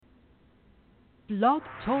Blog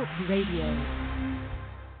Talk Radio.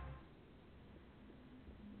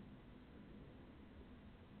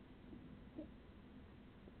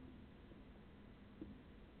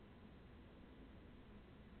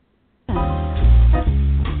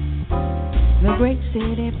 The great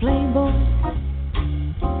city playboys,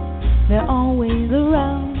 they're always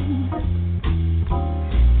around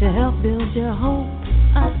to help build your hope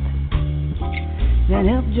up, then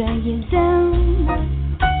help drag you down.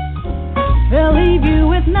 They'll leave you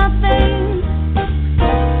with nothing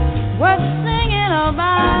worth singing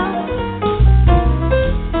about.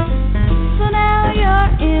 So now you're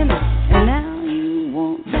in it, and now you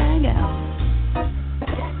won't bag out.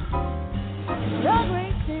 The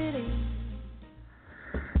great city.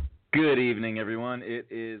 Good evening, everyone. It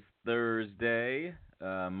is Thursday,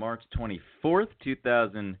 March 24th,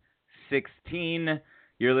 2016.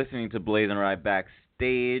 You're listening to BlazinRy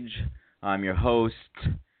Backstage. I'm your host,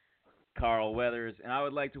 Carl Weathers, and I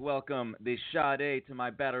would like to welcome the Sade to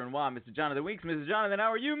my brother-in-law, Mr. Jonathan Weeks. Mr. Jonathan,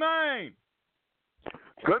 how are you, man?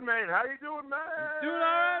 Good, man. How you doing, man? Doing all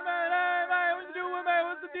right, man. Hey, man. What's the deal, man?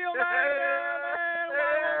 What's the deal, man?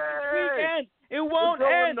 Weekend. It won't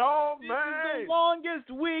end. This is the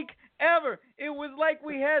longest week ever. It was like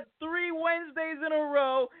we had 3 Wednesdays in a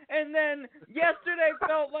row, and then yesterday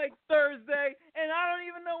felt like Thursday, and I don't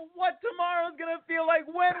even know what tomorrow's going to feel like.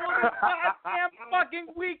 When will this goddamn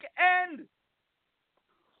fucking week end?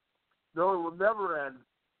 No, it will never end.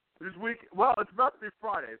 This week, well, it's about to be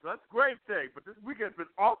Friday, so that's a great thing, but this weekend's been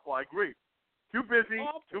awful, I agree. Too busy,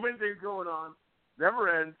 too many things going on, never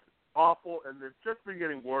ends, awful, and it's just been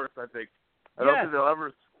getting worse, I think. I don't think they'll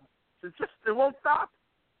ever, it won't stop.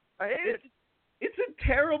 I hate it. It's a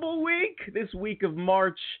terrible week. This week of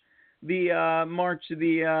March, the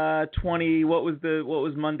 20. What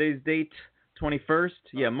was Monday's date?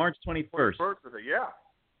 21st. Yeah, March 21st. 21st, yeah.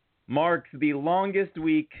 Marks the longest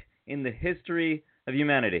week in the history of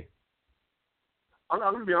humanity. I'm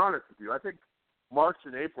going to be honest with you. I think March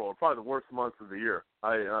and April are probably the worst months of the year.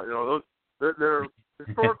 They're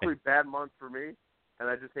historically bad months for me, and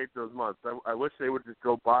I just hate those months. I wish they would just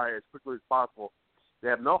go by as quickly as possible. They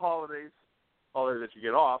have no holidays that you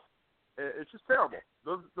get off. It's just terrible.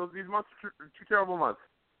 These months are two terrible months.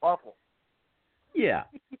 Awful. Yeah,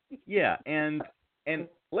 and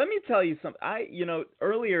let me tell you something.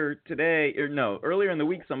 Earlier in the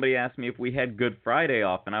week, somebody asked me if we had Good Friday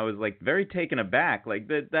off, and I was like very taken aback. Like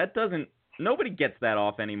that doesn't. Nobody gets that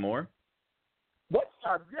off anymore. What?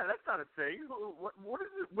 Yeah, that's not a thing. What is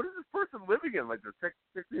it? What is this person living in? Like the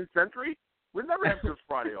 16th century? We never have Good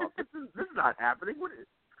Friday off. This is not happening. What is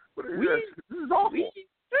this? This is awful.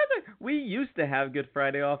 We used to have Good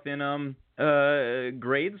Friday off in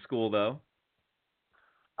grade school, though.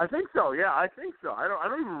 I think so. Yeah, I think so. I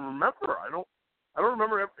don't even remember. I don't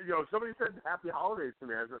remember. Somebody said Happy Holidays to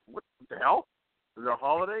me. I was like, what the hell? Is there a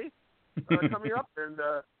holiday coming up? And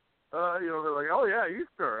they're like, oh yeah,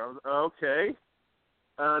 Easter. I was okay.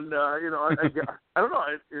 And I don't know.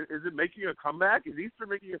 Is it making a comeback? Is Easter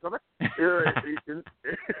making a comeback?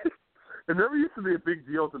 It never used to be a big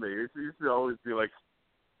deal to me. It used to always be like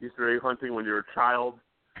Easter egg hunting when you're a child,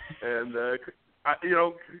 and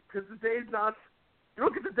because the day's not. You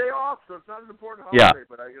don't get the day off, so it's not an important holiday. Yeah.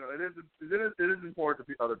 But it is important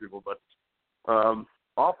to other people. But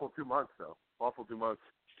awful 2 months though. Awful 2 months.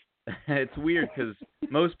 It's weird because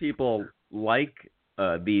most people like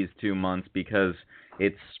these 2 months because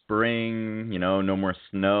it's spring. No more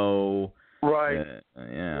snow. Right.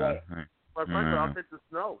 Yeah. Right. My friend said, I'll take the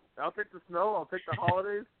snow. I'll take the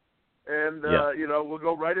holidays, and we'll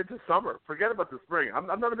go right into summer. Forget about the spring. I'm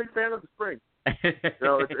not a big fan of the spring.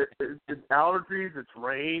 It's allergies. It's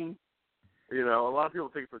rain. A lot of people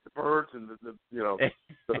think it's the birds and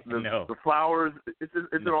the flowers. It's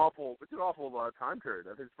an awful time period.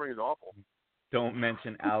 I think spring is awful. Don't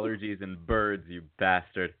mention allergies and birds, you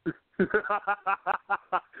bastard.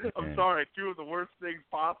 I'm sorry, 2 of the worst things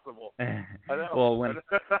possible. I know. Well,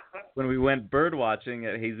 when we went bird watching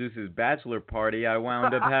at Jesus' bachelor party, I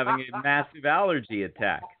wound up having a massive allergy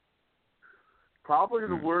attack. Probably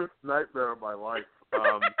the worst nightmare of my life.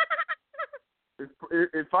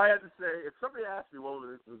 If I had to say, if somebody asked me what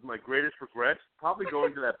was my greatest regret, probably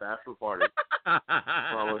going to that bachelor party.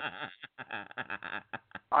 Probably.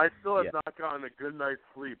 I still have not gotten a good night's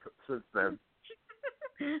sleep since then.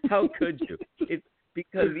 How could you? It's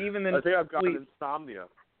because even the I think I've gotten insomnia.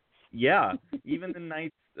 Yeah, even the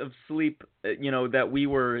nights of sleep, that we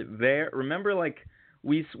were there. Remember, like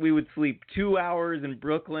we would sleep 2 hours in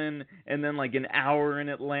Brooklyn, and then like an hour in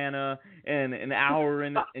Atlanta, and an hour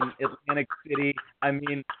in Atlantic City. I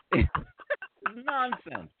mean, it's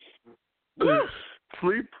nonsense.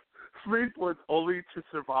 was only to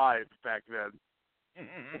survive back then.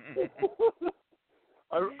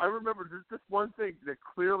 I remember just one thing that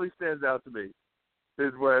clearly stands out to me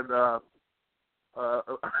is when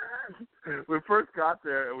we first got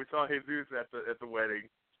there and we saw Jesus at the wedding,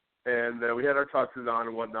 and we had our tuxes on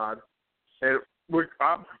and whatnot, and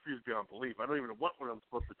I'm confused beyond belief. I don't even know what I'm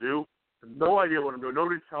supposed to do. I have no idea what I'm doing.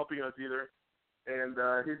 Nobody's helping us either. And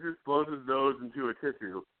Jesus blows his nose into a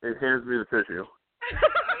tissue and hands me the tissue.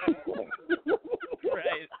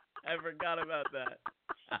 Right. I forgot about that.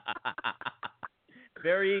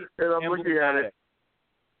 Very and I'm looking at it.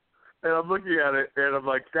 And and I'm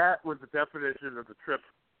like, that was the definition of the trip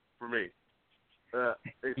for me.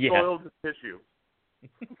 Soiled tissue.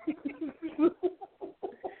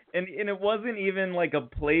 And it wasn't even like a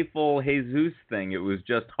playful Jesus thing. It was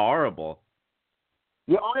just horrible.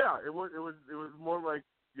 Yeah, it was more like,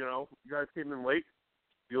 you guys came in late.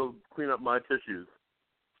 You'll clean up my tissues.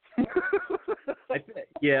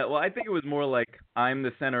 I think it was more like, I'm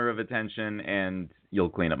the center of attention and you'll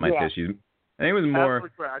clean up my tissues. I think it was more.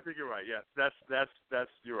 I think you're right. Yes,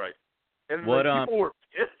 that's you're right. And people were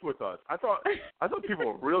pissed with us. I thought people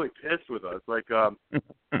were really pissed with us. Like the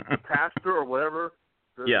pastor or whatever,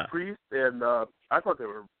 the priest, and I thought they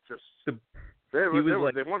were just they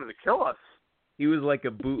wanted to kill us. He was like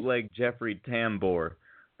a bootleg Jeffrey Tambor,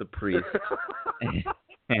 the priest,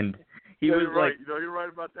 and he was you're right. You're right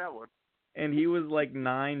about that one. And he was like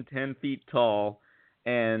 9-10 feet tall,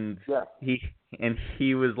 and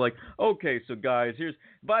he was like, okay, so guys,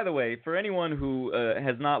 by the way, for anyone who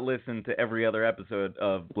has not listened to every other episode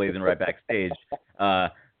of BlazinRy Backstage,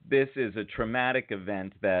 this is a traumatic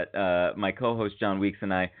event that my co-host Jon Weeks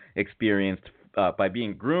and I experienced by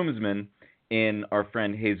being groomsmen in our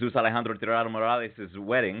friend Jesus Alejandro Tirado Morales'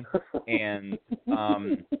 wedding, and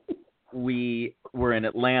we were in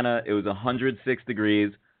Atlanta. It was 106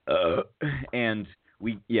 degrees, and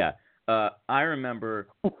I remember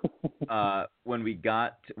when we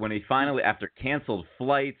finally, after canceled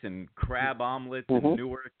flights and crab omelets in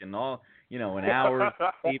Newark and all, an hour of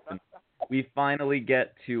sleep, and we finally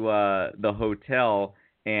get to the hotel,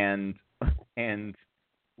 and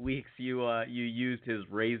Weeks, you used his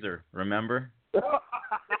razor, remember?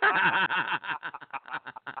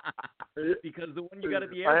 Because the one you got at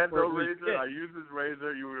the airport. I had no razor. I used his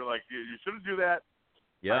razor. You were like, you shouldn't do that.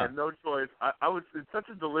 Yeah. I had no choice. I was in such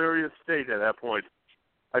a delirious state at that point.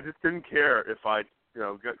 I just didn't care if I,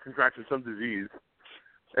 contracted some disease.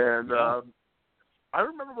 And I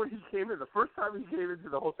remember when he came in, the first time he came into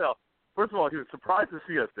the hotel. First of all, he was surprised to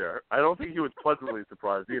see us there. I don't think he was pleasantly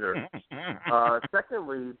surprised either.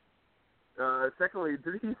 Secondly,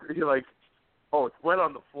 did he like, oh, it's wet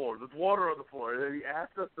on the floor. There's water on the floor. And then he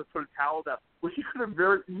asked us to put a towel down, which he could have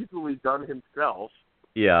very easily done himself.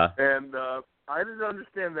 Yeah. And I didn't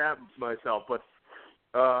understand that myself, but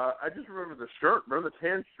I just remember the shirt. Remember the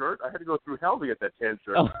tan shirt? I had to go through hell to get that tan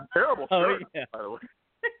shirt. Oh. Terrible shirt, by the way.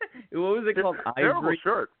 What was it called? Terrible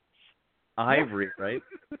shirt. Ivory, right?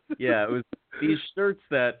 Yeah, it was these shirts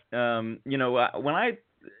that, when I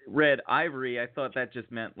read ivory, I thought that just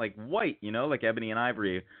meant like white, like ebony and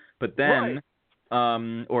ivory. But then,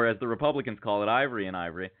 or as the Republicans call it, ivory and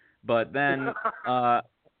ivory. But then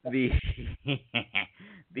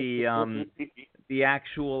the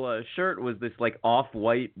actual shirt was this like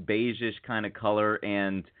off-white, beige-ish kind of color,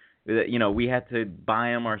 and we had to buy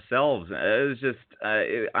them ourselves. It was just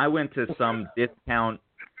I went to some discount.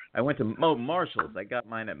 I went to Marshall's. I got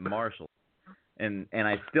mine at Marshall's, and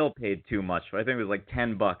I still paid too much. I think it was like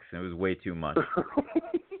 $10, and it was way too much.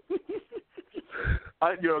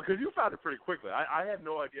 Because you found it pretty quickly. I had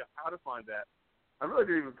no idea how to find that. I really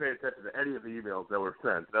didn't even pay attention to any of the emails that were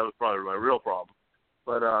sent. That was probably my real problem.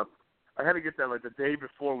 But I had to get that like the day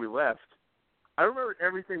before we left. I remember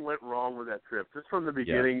everything went wrong with that trip, just from the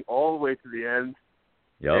beginning all the way to the end.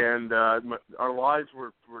 Yep. And our lives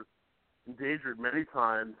were endangered many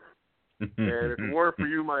times. And if it weren't for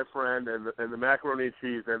you, my friend, and the macaroni and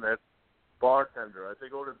cheese and that bartender, I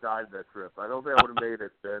think I would have died that trip. I don't think I would have made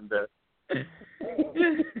it. And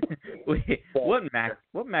wait,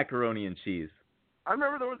 what macaroni and cheese? I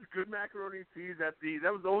remember there was good macaroni and cheese that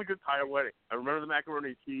was the only good entire wedding. I remember the macaroni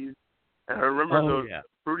and cheese, and I remember those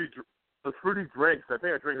fruity drinks. I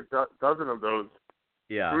think I drank a dozen of those.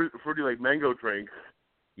 Yeah. Fruity like mango drinks.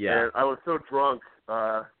 Yeah. And I was so drunk.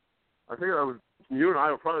 I think you and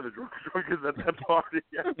I were probably the drunkest at that party.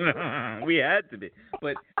 We had to be,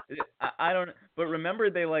 but I don't. But remember,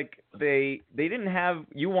 they didn't have.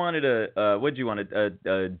 You wanted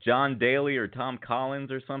a John Daly or Tom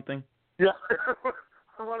Collins or something? Yeah,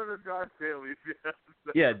 One of the John Daly's, yes.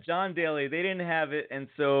 Yeah, John Daly. They didn't have it, and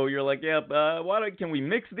so you're like, yeah, can we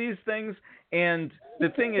mix these things? And the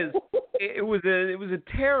thing is, it was a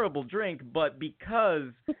terrible drink, but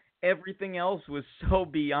because everything else was so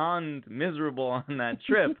beyond miserable on that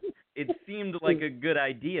trip, it seemed like a good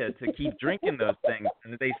idea to keep drinking those things,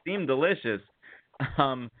 and they seemed delicious.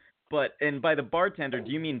 And by the bartender,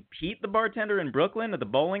 do you mean Pete, the bartender in Brooklyn at the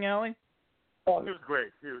bowling alley? Oh, he was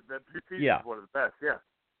great. Pete was one of the best. Yeah.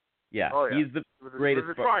 Yeah. Oh, yeah. He's the greatest.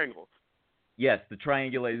 The triangles. Yes, the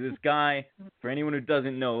triangulator. This guy, for anyone who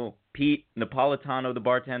doesn't know, Pete Napolitano, the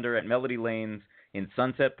bartender at Melody Lanes in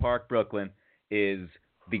Sunset Park, Brooklyn, is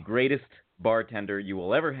the greatest bartender you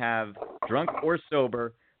will ever have, drunk or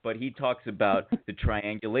sober. But he talks about the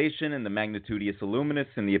triangulation and the magnitudius illuminis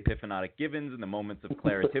and the epiphanotic givens and the moments of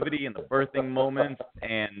clarativity and the birthing moments,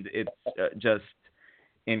 and it's just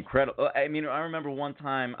incredible. I mean, I remember one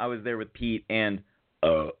time I was there with Pete, and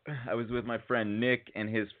I was with my friend Nick and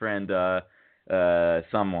his friend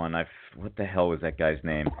someone. What the hell was that guy's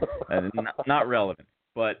name? Not relevant.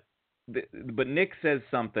 But Nick says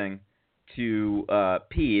something to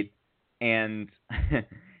Pete, and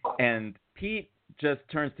Pete just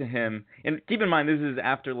turns to him, and keep in mind this is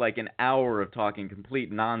after like an hour of talking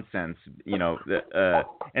complete nonsense,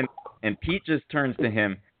 and Pete just turns to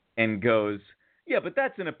him and goes, yeah, but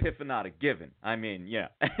that's an epiphanotic given. I mean, yeah.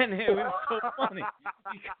 And it was so funny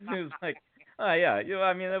because it was like, oh yeah,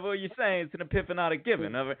 I mean, what you're saying, it's an epiphanotic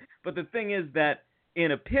given. But the thing is that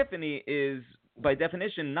an epiphany is by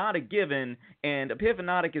definition not a given, and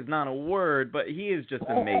epiphanotic is not a word, but he is just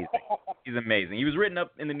amazing. He's amazing. He was written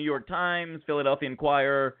up in the New York Times, Philadelphia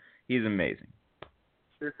Inquirer. He's amazing.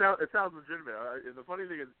 It sounds legitimate. The funny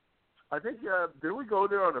thing is, I think, didn't we go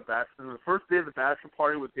there on the first day of the bachelor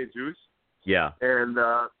party with Jesus? Yeah. And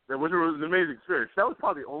it was an amazing experience. That was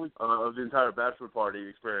probably the only of the entire bachelor party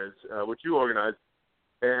experience, which you organized.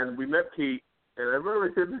 And we met Pete, and I remember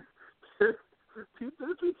didn't Pete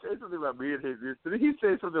say something about me and Jesus? Did he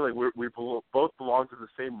say something like we both belong to the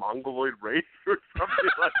same Mongoloid race or something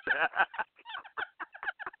like that?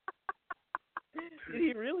 Did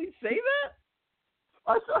he really say that?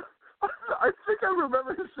 I think I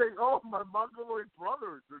remember him saying, "Oh, my Mongoloid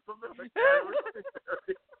brothers" or something like that.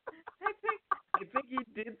 I think he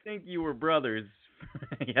did think you were brothers.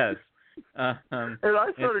 Yes. And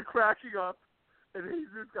I started cracking up, and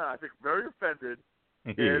Jesus got, I think, very offended.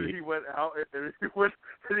 And he went out, and he went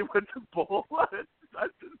to bowl. I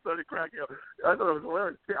just started cracking up. I thought it was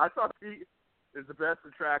hilarious. I thought Pete is the best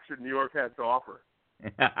attraction New York has to offer.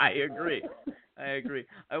 I agree.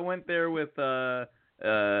 I went there with the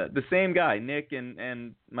same guy, Nick,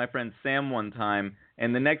 and my friend Sam one time.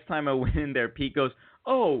 And the next time I went in there, Pete goes,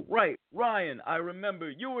 "Oh, right, Ryan, I remember.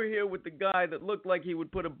 You were here with the guy that looked like he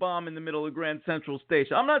would put a bomb in the middle of Grand Central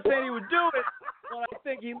Station. I'm not saying he would do it, but I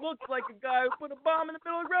think he looks like a guy who put a bomb in the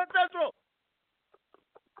middle of Grand Central."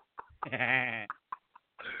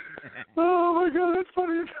 Oh, my God, that's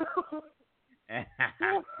funny.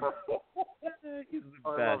 He's the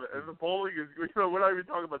I best. love it. And the bowling is, we're not even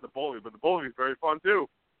talking about the bowling, but the bowling is very fun, too.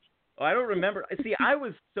 Oh, I don't remember. See, I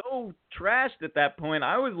was so trashed at that point.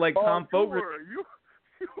 I was like Thom Fogarty.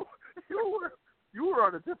 You were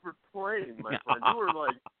on a different plane, my friend. You were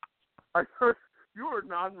like, I heard you were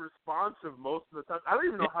non-responsive most of the time. I don't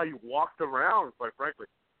even know how you walked around, quite frankly.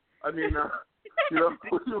 I mean, I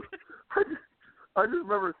just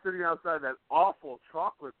remember sitting outside that awful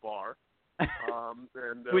chocolate bar,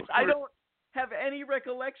 which I don't have any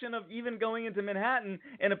recollection of even going into Manhattan.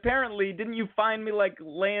 And apparently, didn't you find me like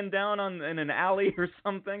laying down in an alley or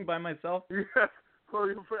something by myself? Yes. So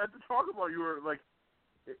at the chocolate bar, you were like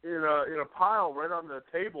in a pile right on the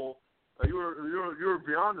table. You were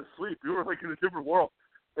beyond asleep. You were like in a different world.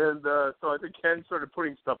 And so I think Ken started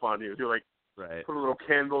putting stuff on you. You like put a little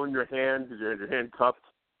candle in your hand because you had your hand cupped.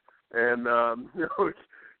 And it was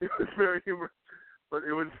very humorous, but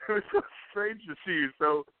it was so strange to see you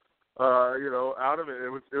so out of it. It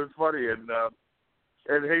was funny, and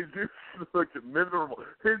Jesus looked miserable.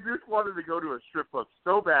 Jesus wanted to go to a strip club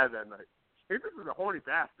so bad that night. Jesus was a horny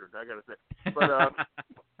bastard, I gotta say. But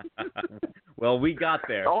well, we got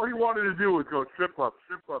there. All he wanted to do was go strip club,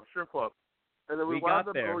 and then we wound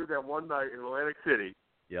up going that one night in Atlantic City.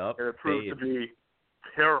 Yep. And it proved to be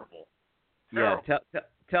terrible. Yeah.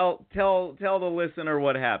 Tell the listener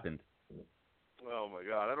what happened. Oh my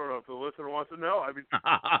God! I don't know if the listener wants to know. I mean,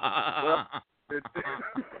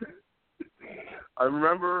 I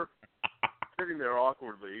remember sitting there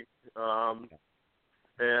awkwardly,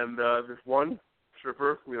 and this one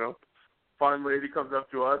stripper, fine lady, comes up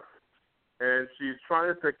to us, and she's trying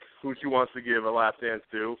to pick who she wants to give a lap dance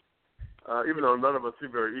to, even though none of us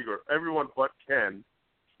seem very eager. Everyone but Ken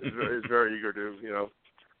is very eager to,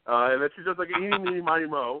 and then she does like an eeny, meeny, miny,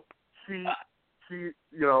 mo. She,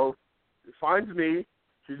 finds me.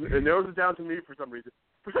 She narrows it down to me for some reason.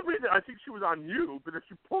 For some reason, I think she was on you, but then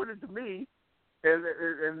she pointed to me, and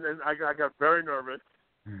I got very nervous.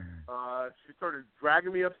 She started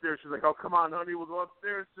dragging me upstairs. She's like, "Oh, come on, honey, we'll go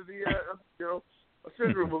upstairs to the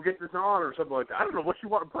upstairs room. We'll get this on," or something like that. I don't know what she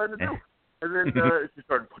planned to do. And then she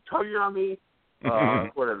started tugging on me.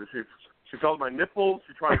 Whatever. She felt my nipples.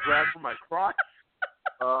 She tried to grab for my crotch.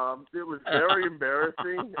 It was very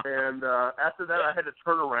embarrassing. And after that, I had to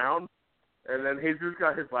turn around. And then Jesus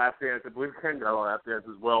got his lap dance. I believe Ken got a lap dance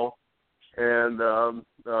as well. And that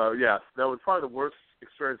was probably the worst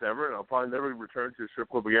experience ever. And I'll probably never return to a strip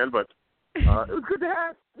club again. But it was good to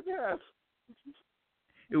have. Good to have.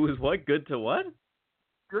 It was what? Good to what?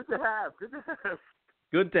 Good to have. Good to have.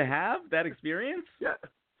 Good to have that experience? Yeah.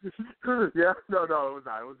 Yeah. No, it was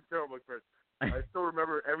not. It was a terrible experience. I still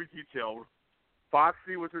remember every detail.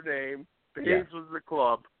 Foxy was her name. Babes was the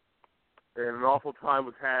club. And an awful time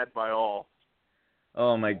was had by all.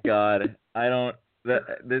 Oh, my God.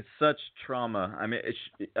 There's such trauma. I mean,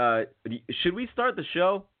 should we start the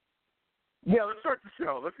show? Yeah, let's start the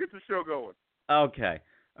show. Let's get the show going. Okay.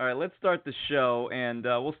 All right, let's start the show, and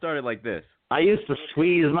we'll start it like this. I used to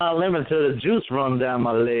squeeze my lemon till the juice run down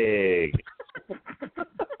my leg.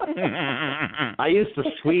 I used to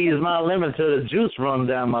squeeze my lemon till the juice run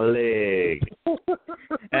down my leg.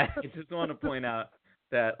 I just want to point out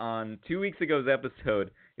that on 2 weeks ago's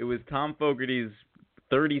episode, it was Thom Fogarty's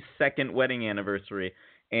 32nd wedding anniversary,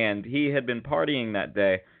 and he had been partying that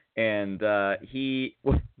day, and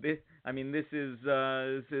this is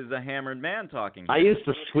a hammered man talking. I used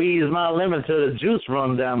to squeeze my lemon till the juice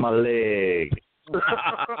run down my leg.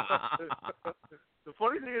 The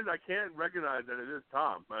funny thing is, I can't recognize that it is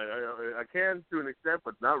Tom. I can to an extent,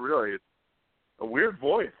 but not really. It's a weird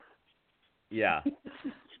voice. Yeah.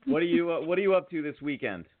 What are you up to this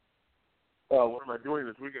weekend? What am I doing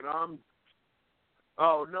this weekend? I'm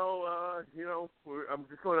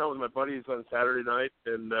just going out with my buddies on Saturday night,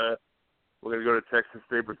 and we're going to go to Texas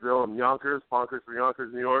State, Brazil, and Yonkers for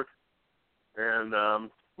Yonkers, New York, and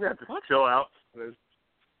just chill out.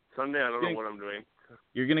 Sunday, I don't know what I'm doing.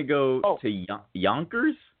 You're going to go to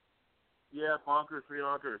Yonkers? Yeah, Bonkers for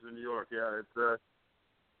Yonkers in New York. Yeah, it's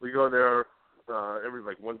we go there every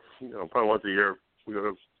once, probably once a year. We go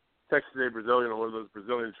to Texas State, Brazil, one of those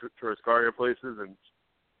Brazilian tourist places, and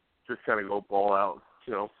just kind of go ball out,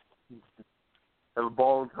 have a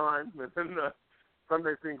ball in time, and then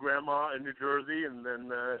Sunday seeing Grandma in New Jersey, and then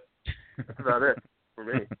that's about it for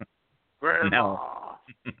me. Grandma.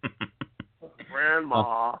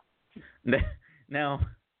 Grandma. Now,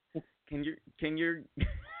 can you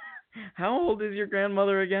how old is your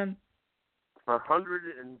grandmother again?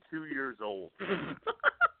 102 years old.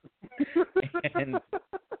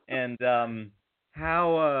 and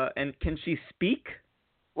how and can she speak?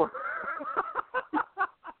 Well,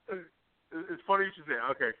 it's funny you should say.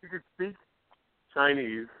 Okay, she can speak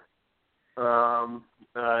Chinese,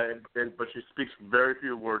 but she speaks very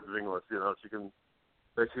few words of English. She can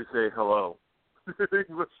basically say hello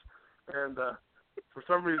English, and for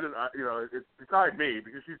some reason, it's beside me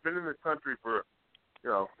because she's been in this country for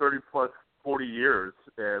 30 plus 40 years,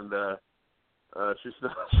 and she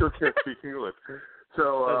still can't speak English.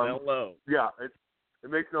 So hello. Yeah, it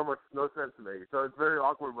makes no sense to me. So it's very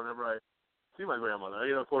awkward whenever I see my grandmother.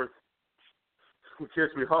 Of course, we kiss,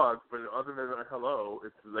 we hug, but other than a hello,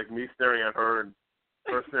 it's like me staring at her and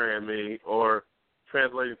her staring at me, or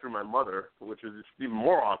translating through my mother, which is even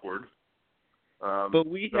more awkward. But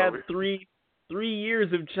we had three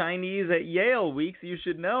years of Chinese at Yale, Weeks. You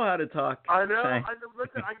should know how to talk. I know. Chinese.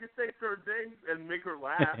 Listen, I can say certain things and make her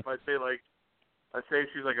laugh. I say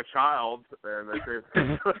she's like a child, and I say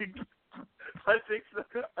I say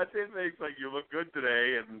things like "you look good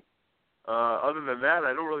today," and other than that,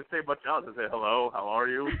 I don't really say much else. I say hello, how are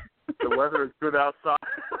you? The weather is good outside.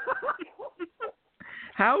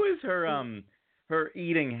 How is her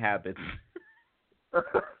eating habits?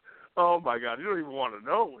 Oh my God, you don't even want to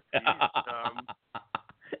know what she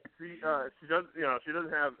eats. She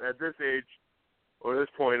doesn't have, at this age or this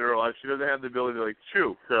point in her life, she doesn't have the ability to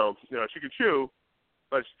chew. So she can chew,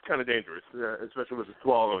 but it's kind of dangerous, especially with the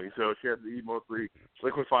swallowing. So she has to eat mostly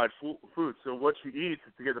liquefied food. So what she eats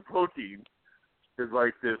to get the protein is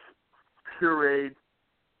like this pureed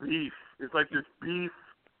beef. It's like this beef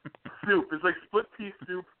soup. It's like split pea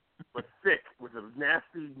soup, but thick with a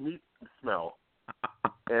nasty meat smell.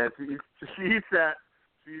 And she eats that.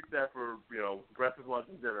 She eats that for breakfast, lunch,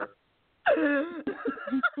 and dinner.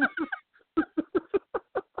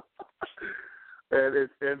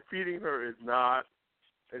 and feeding her is not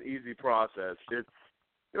an easy process. It's,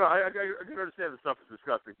 I can understand the stuff is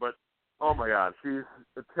disgusting, but oh my God, she's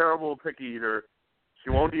a terrible picky eater. She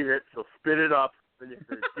won't eat it. She'll spit it up. Then you have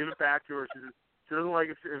to give it back to her. She doesn't like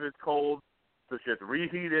it if it's cold, so she has to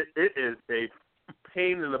reheat it. It is a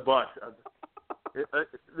pain in the butt.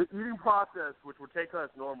 The eating process, which would take us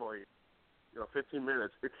normally, 15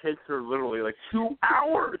 minutes, it takes her literally like 2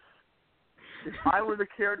 hours. If I were the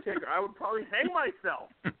caretaker, I would probably hang myself.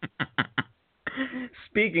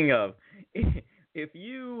 Speaking of, if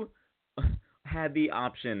you had the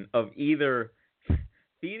option of either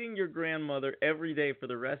feeding your grandmother every day for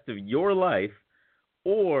the rest of your life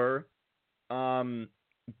or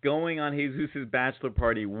going on Jesus' bachelor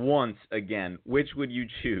party once again, which would you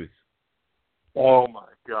choose? Oh my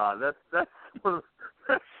God, that's this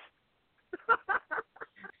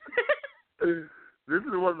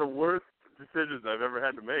is one of the worst decisions I've ever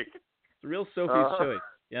had to make. It's a real Sophie's choice.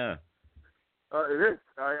 Yeah. It is.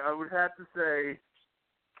 I would have to say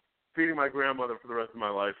feeding my grandmother for the rest of my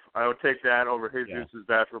life. I would take that over Jesus'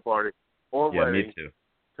 bachelor party or wedding. Yeah, me too.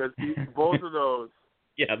 Because both of those.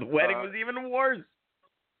 Yeah, the wedding was even worse.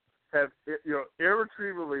 Have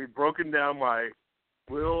irretrievably broken down my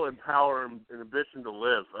will and power and ambition to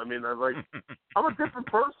live. I mean, I'm a different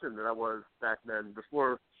person than I was back then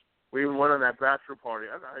before we even went on that bachelor party.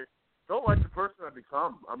 I don't like the person I've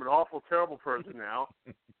become. I'm an awful, terrible person now,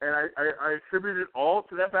 and I attribute it all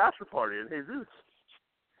to that bachelor party and Jesus.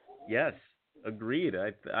 Yes, agreed.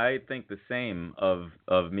 I think the same of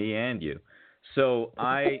me and you. So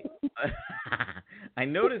I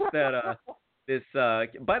noticed that this.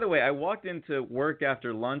 By the way, I walked into work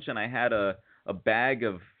after lunch and I had a bag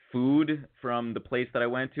of food from the place that I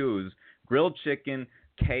went to. It was grilled chicken,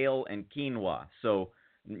 kale, and quinoa. So,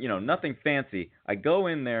 nothing fancy. I go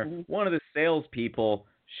in there. One of the salespeople,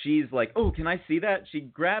 she's like, "Oh, can I see that?" She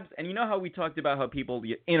grabs, and you know how we talked about how people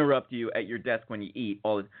interrupt you at your desk when you eat,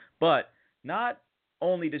 but not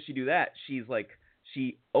only does she do that,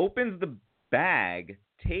 she opens the bag,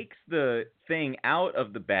 takes the thing out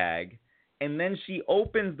of the bag, and then she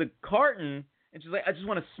opens the carton. And she's like, "I just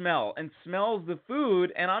want to smell," and smells the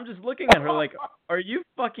food, and I'm just looking at her like, "Are you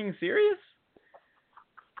fucking serious?"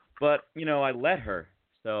 But, I let her,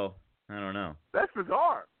 so I don't know. That's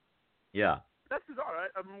bizarre. Yeah. That's bizarre.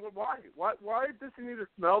 I mean, why? Why does she need to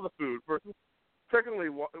smell the food? First, secondly,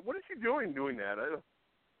 what is she doing that?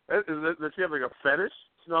 Does she have like a fetish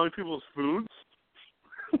smelling people's foods?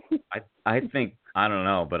 I think, I don't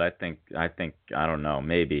know, but I think I don't know,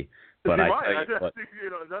 maybe. But nothing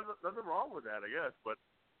wrong with that, I guess. But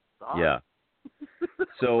yeah.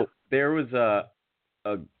 So there was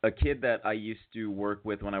a kid that I used to work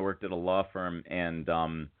with when I worked at a law firm, and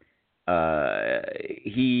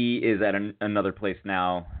he is at another place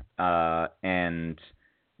now, and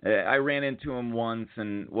I ran into him once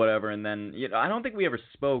and whatever, and then I don't think we ever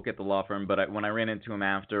spoke at the law firm, but when I ran into him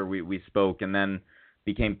after, we spoke, and then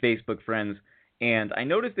became Facebook friends. And I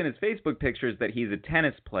noticed in his Facebook pictures that he's a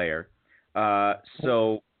tennis player.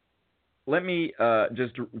 So let me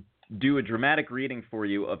just do a dramatic reading for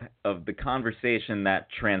you of the conversation that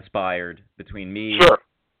transpired between me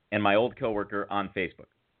and my old coworker on Facebook.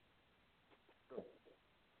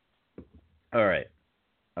 All right.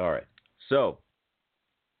 So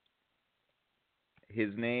his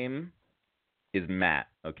name is Matt,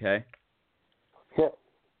 okay? Sure.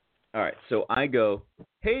 All right. So I go,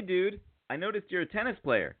 "Hey, dude, I noticed you're a tennis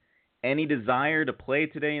player. Any desire to play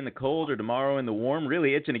today in the cold or tomorrow in the warm?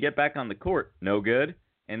 Really itching to get back on the court. No good?"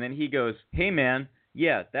 And then he goes, "Hey, man,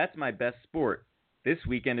 yeah, that's my best sport. This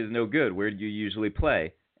weekend is no good. Where do you usually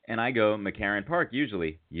play?" And I go, "McCarran Park,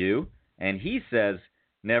 usually. You?" And he says,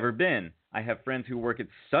 "Never been. I have friends who work at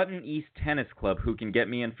Sutton East Tennis Club who can get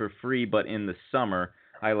me in for free, but in the summer,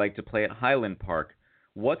 I like to play at Highland Park.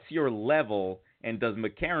 What's your level, and does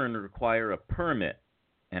McCarran require a permit?"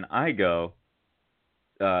 And I go,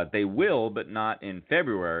 "They will, but not in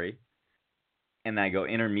February." And I go,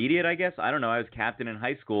 "Intermediate, I guess? I don't know. I was captain in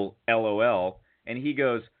high school, LOL." And he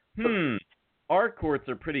goes, "Our courts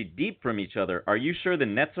are pretty deep from each other. Are you sure the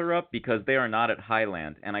nets are up? Because they are not at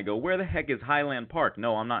Highland." And I go, "Where the heck is Highland Park?"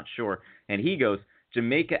 "No, I'm not sure." And he goes,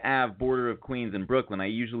 "Jamaica Ave, border of Queens and Brooklyn. I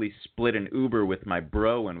usually split an Uber with my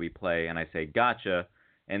bro when we play." And I say, "Gotcha."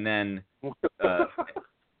 And then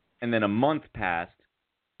a month passed.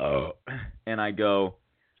 And I go,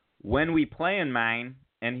 "When we play in mine?"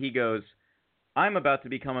 And he goes, "I'm about to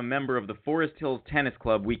become a member of the Forest Hills Tennis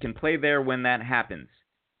Club. We can play there when that happens."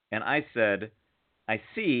 And I said, "I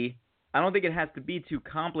see. I don't think it has to be too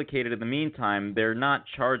complicated in the meantime. They're not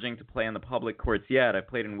charging to play on the public courts yet. I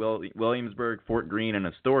played in Williamsburg, Fort Greene, and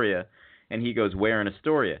Astoria. And he goes, where in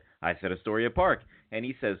Astoria? I said, Astoria Park. And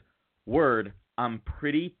he says, word, I'm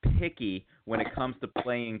pretty picky when it comes to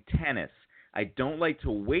playing tennis. I don't like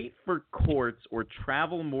to wait for courts or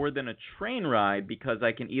travel more than a train ride because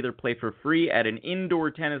I can either play for free at an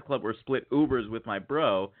indoor tennis club or split Ubers with my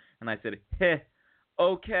bro. And I said,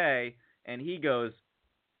 okay. And he goes,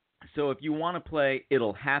 so if you want to play,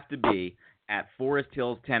 it'll have to be at Forest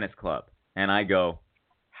Hills Tennis Club. And I go,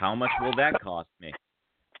 how much will that cost me?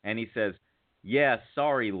 And he says, yeah,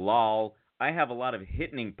 sorry, lol. I have a lot of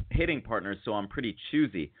hitting partners, so I'm pretty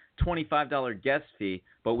choosy. $25 guest fee,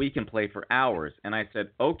 but we can play for hours. And I said,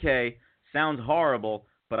 okay, sounds horrible,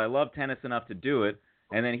 but I love tennis enough to do it.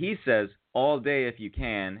 And then he says, all day if you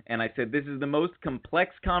can. And I said, this is the most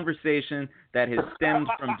complex conversation that has stemmed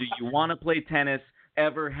from do you want to play tennis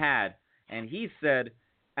ever had. And he said,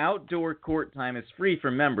 outdoor court time is free for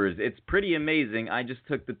members. It's pretty amazing. I just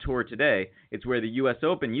took the tour today. It's where the U.S.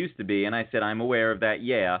 Open used to be. And I said, I'm aware of that,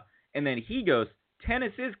 yeah. And then he goes,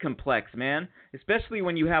 tennis is complex, man, especially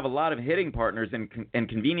when you have a lot of hitting partners and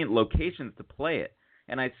convenient locations to play it.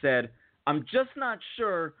 And I said, I'm just not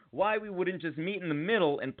sure why we wouldn't just meet in the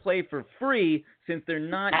middle and play for free since they're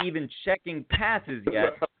not even checking passes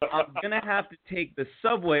yet. I'm going to have to take the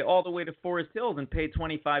subway all the way to Forest Hills and pay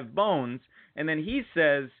 25 bones. And then he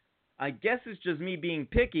says, I guess it's just me being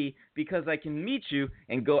picky because I can meet you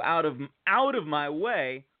and go out of my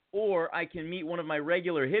way, or I can meet one of my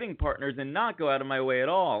regular hitting partners and not go out of my way at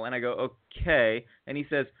all. And I go, okay. And he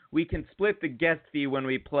says, we can split the guest fee when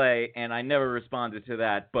we play. And I never responded to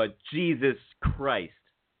that, but Jesus Christ.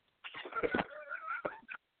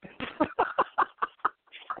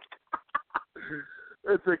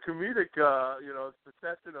 It's a comedic,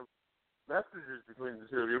 succession of messages between the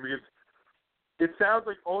two of you. Because it sounds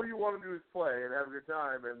like all you want to do is play and have a good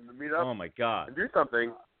time and meet up and do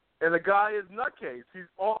something. And the guy is nutcase.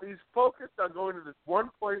 He's focused on going to this one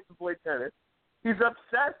place to play tennis. He's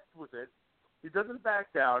obsessed with it. He doesn't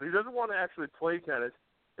back down. He doesn't want to actually play tennis.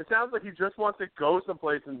 It sounds like he just wants to go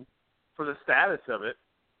someplace for the status of it.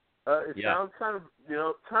 It sounds kind of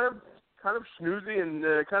snoozy and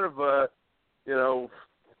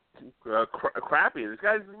crappy. This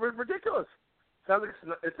guy's ridiculous.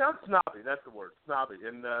 It sounds snobby. That's the word, snobby.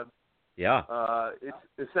 And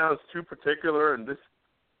it sounds too particular. And this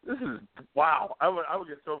is wow. I would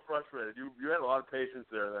get so frustrated. You had a lot of patience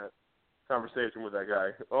there in that conversation with that guy.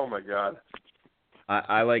 Oh my God.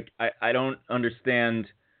 I don't understand.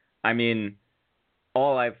 I mean,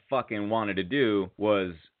 all I fucking wanted to do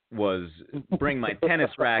was bring my tennis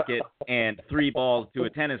racket and 3 balls to a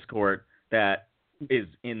tennis court that is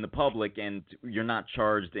in the public, and you're not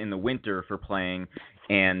charged in the winter for playing.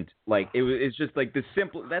 And it's just like the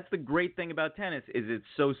simple. That's the great thing about tennis is it's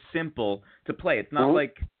so simple to play. It's not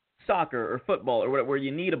like soccer or football or whatever, where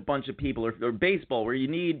you need a bunch of people, or baseball where you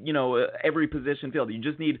need every position filled. You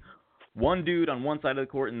just need one dude on one side of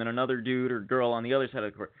the court and then another dude or girl on the other side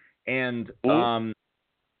of the court. And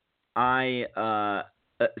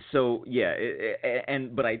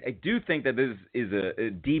but I do think that this is a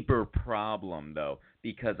deeper problem, though,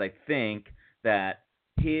 because I think that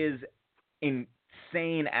his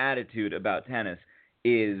insane attitude about tennis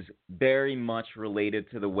is very much related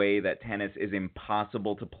to the way that tennis is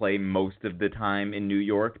impossible to play most of the time in New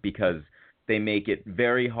York, because they make it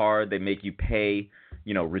very hard. They make you pay,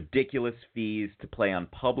 ridiculous fees to play on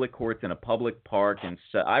public courts in a public park. And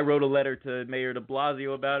so I wrote a letter to Mayor de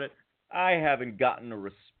Blasio about it. I haven't gotten a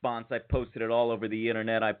response. I posted it all over the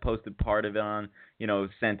internet. I posted part of it on,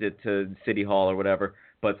 sent it to City Hall or whatever.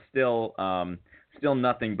 But still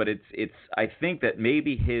nothing. But it's. I think that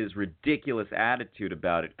maybe his ridiculous attitude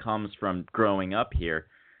about it comes from growing up here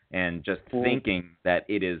and just thinking that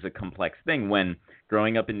it is a complex thing. When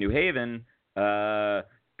growing up in New Haven,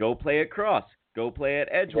 go play at Cross, go play at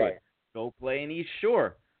Edgewood, go play in East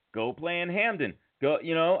Shore, go play in Hamden. Go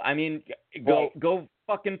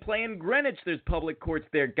fucking play in Greenwich. There's public courts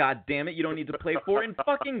there. God damn it, you don't need to play for in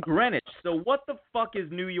fucking Greenwich. So what the fuck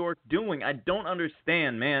is New York doing? I don't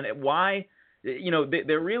understand, man. Why?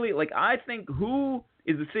 They're really I think who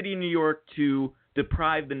is the city of New York to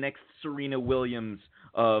deprive the next Serena Williams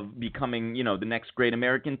of becoming, the next great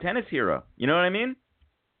American tennis hero? You know what I mean?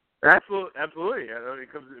 Absolutely.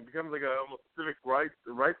 It becomes like a almost civic rights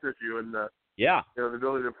issue, and the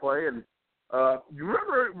ability to play. And you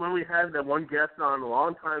remember when we had that one guest on a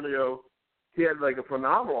long time ago? He had a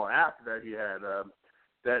phenomenal app that he had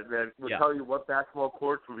that would tell you what basketball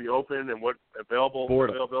courts would be open and what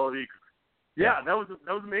availability. Yeah, that was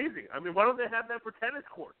amazing. I mean, why don't they have that for tennis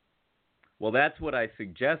courts? Well, that's what I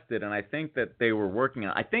suggested, and I think that they were working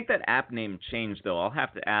on. I think that app name changed, though. I'll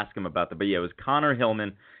have to ask him about that. But yeah, it was Connor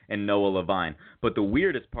Hillman and Noah Levine. But the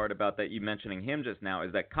weirdest part about that, you mentioning him just now,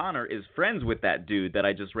 is that Connor is friends with that dude that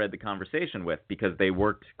I just read the conversation with because they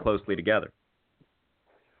worked closely together.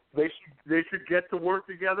 They should get to work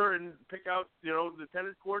together and pick out, the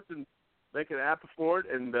tennis courts and make an app for it.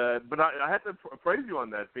 And but I have to praise you on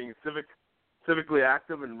that, being civically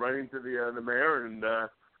active and writing to the mayor, and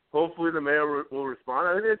hopefully the mayor will respond.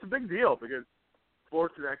 I think it's a big deal because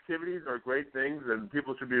sports and activities are great things, and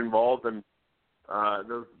people should be involved, and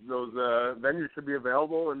those venues should be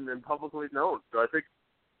available and publicly known. So I think,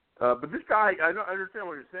 but this guy, I understand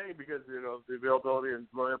what you're saying because the availability and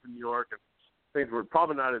growing up in New York and things were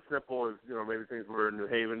probably not as simple as maybe things were in New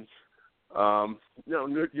Haven.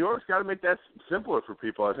 New York's got to make that simpler for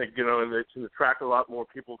people. I think it can attract a lot more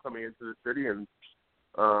people coming into the city, and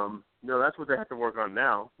that's what they have to work on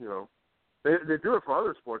now. They do it for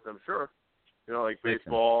other sports, I'm sure. Like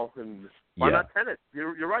baseball and why not tennis?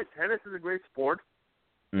 You're right. Tennis is a great sport,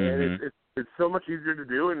 and it's so much easier to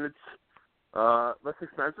do, and it's less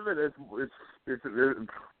expensive, and it's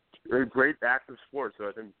a great active sport. So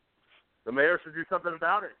I think the mayor should do something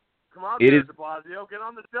about it. Come on, Mayor de Blasio, get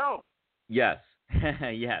on the show. Yes,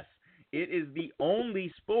 yes. It is the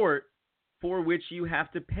only sport for which you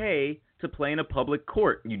have to pay to play in a public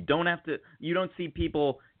court. You don't see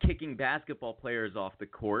people kicking basketball players off the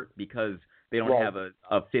court because they don't have a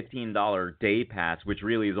 $15 day pass, which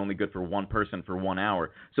really is only good for one person for 1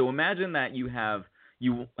 hour. So imagine that you have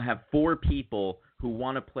 4 people who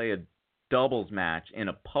want to play a doubles match in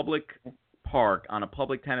a public park on a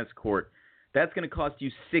public tennis court. That's going to cost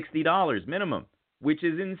you $60 minimum, which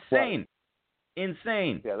is insane. Right.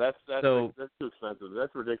 Insane. Yeah, that's too expensive.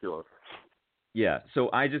 That's ridiculous. Yeah, so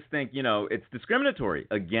I just think, it's discriminatory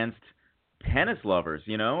against tennis lovers,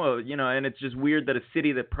 and it's just weird that a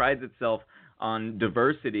city that prides itself on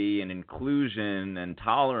diversity and inclusion and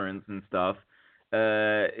tolerance and stuff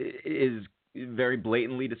is very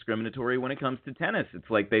blatantly discriminatory when it comes to tennis. It's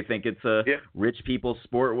like they think it's a rich people's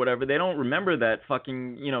sport or whatever. They don't remember that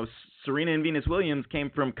fucking, Serena and Venus Williams came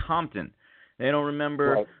from Compton. They don't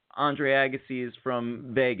remember Andre Agassi is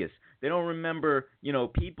from Vegas. They don't remember,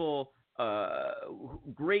 people,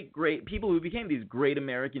 great people who became these great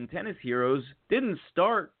American tennis heroes didn't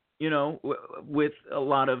start, with a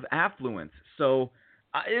lot of affluence. So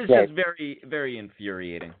it's just very, very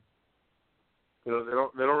infuriating. They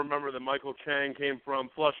don't remember that Michael Chang came from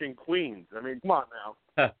Flushing, Queens. I mean, come on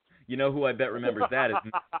now. You know who I bet remembers that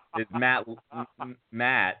is Matt,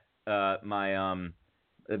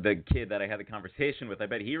 the kid that I had the conversation with. I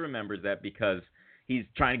bet he remembers that because he's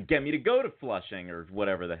trying to get me to go to Flushing or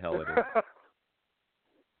whatever the hell it is.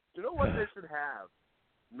 You know what they should have?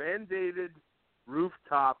 Mandated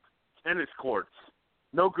rooftop tennis courts.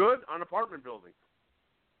 No good on apartment buildings.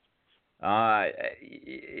 I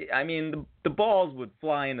mean, the balls would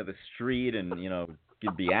fly into the street and,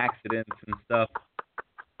 could be accidents and stuff.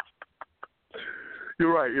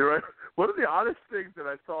 You're right. One of the oddest things that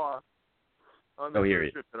I saw on the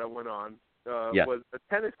cruise ship that I went on was a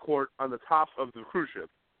tennis court on the top of the cruise ship.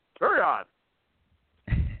 Very odd.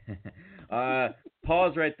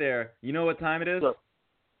 Pause right there. You know what time it is?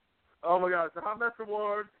 Oh, my God. It's the Hot Mess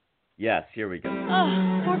Awards. Yes, here we go.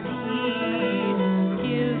 For peace,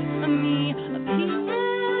 give me a piece.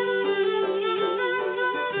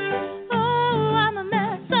 Oh, I'm a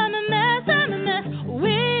mess.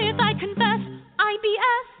 With, I confess,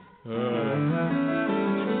 IBS.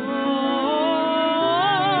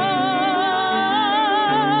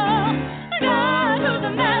 God, who's a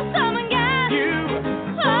mess? Someone get you.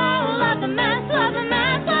 Oh, love the mess.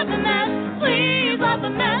 Please, love the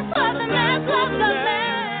mess.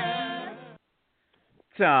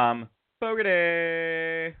 Thom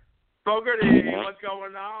Fogarty. What's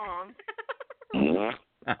going on?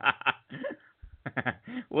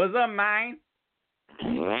 What's up, man?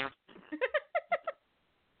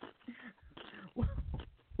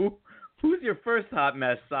 Who's your first hot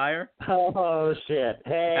mess, sire? Oh, shit.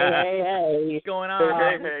 Hey. What's going on?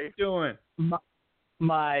 Hey. What are you doing?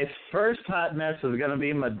 My first hot mess is going to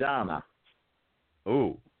be Madonna.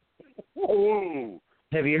 Ooh.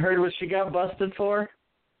 Have you heard what she got busted for?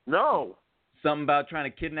 No. Something about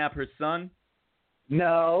trying to kidnap her son?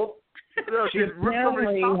 No.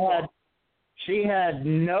 She had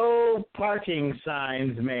no parking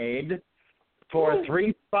signs made for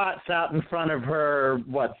 3 spots out in front of her,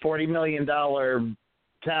 $40 million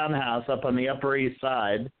townhouse up on the Upper East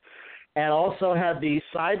Side, and also had the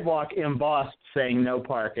sidewalk embossed saying no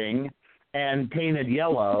parking and painted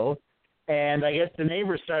yellow. And I guess the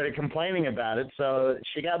neighbors started complaining about it, so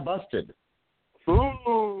she got busted.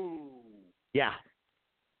 Ooh. Yeah.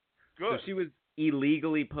 Good. So she was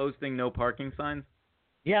illegally posting no parking signs?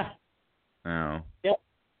 Yeah. Oh. Yep.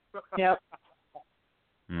 Oh.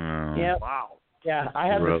 Yep. Wow. Yeah, I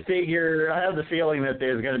have the feeling that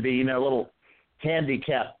there's going to be, little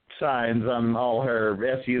handicap signs on all her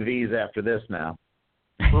SUVs after this now.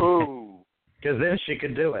 Ooh. Because then she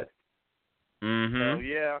could do it. Mm-hmm. Hell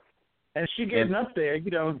yeah. And she getting up there,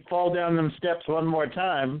 fall down them steps one more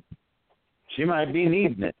time, she might be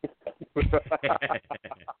needing it.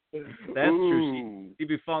 That's true. She'd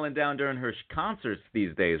be falling down during her concerts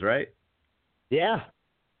these days, right? Yeah.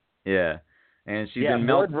 Yeah. And she's in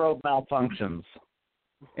wardrobe malfunctions.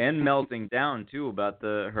 And melting down too about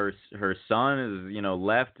her son is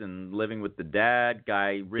left and living with the dad,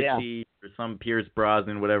 Guy Ritchie or some Pierce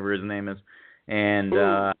Brosnan, whatever his name is, and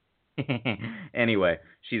anyway,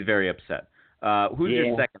 she's very upset. Who's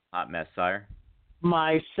your second hot mess, sire?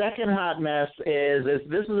 My second hot mess is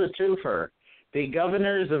this is a twofer. The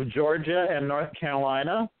governors of Georgia and North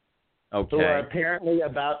Carolina, who are apparently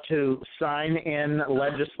about to sign in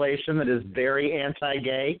legislation that is very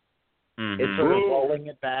anti-gay. Mm-hmm. It's sort of rolling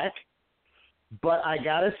it back. But I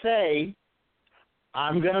got to say,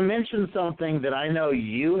 I'm going to mention something that I know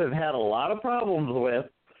you have had a lot of problems with,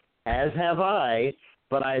 as have I,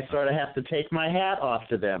 but I sort of have to take my hat off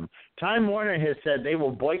to them. Time Warner has said they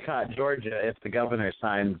will boycott Georgia if the governor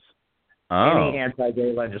signs any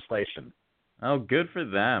anti-gay legislation. Oh, good for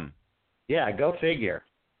them. Yeah, go figure.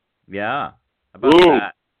 Yeah. How about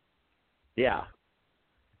that? Yeah.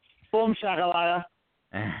 Boom shakalaka.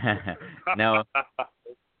 Now,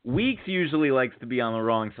 Weeks usually likes to be on the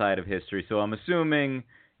wrong side of history, so I'm assuming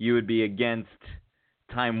you would be against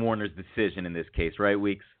Time Warner's decision in this case, right,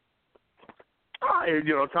 Weeks?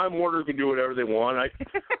 Time Warner can do whatever they want.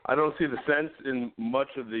 I don't see the sense in much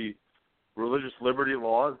of the religious liberty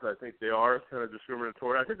laws. I think they are kind of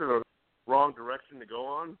discriminatory. I think they're the wrong direction to go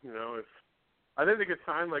on. I think they could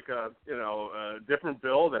sign like a different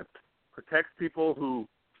bill that protects people who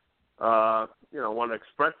want to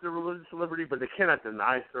express their religious liberty, but they cannot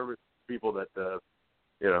deny service to people that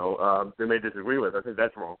they may disagree with. I think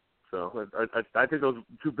that's wrong. So I think those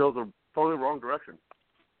two bills are totally wrong direction.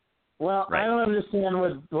 Well, right. I don't understand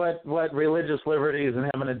what religious liberties and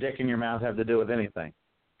having a dick in your mouth have to do with anything.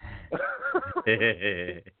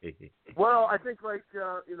 Well, I think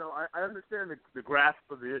I understand the grasp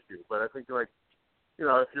of the issue, but I think if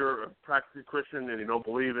you're a practicing Christian and you don't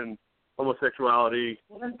believe in homosexuality,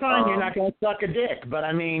 well, then fine, you're not going to suck a dick. But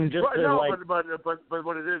I mean, just but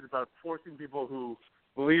what it is about forcing people who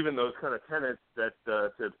believe in those kind of tenets that to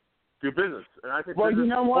do business. And I think you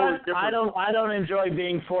know what? I don't enjoy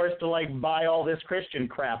being forced to buy all this Christian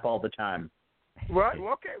crap all the time. Right.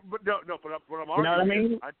 Well, okay. But no. But what I'm arguing, you know what I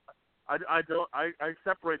mean? I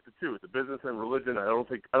separate the two, the business and religion. I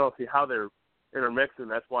don't see how they're intermixed, and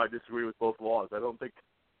that's why I disagree with both laws. I don't think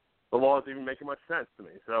the laws even make much sense to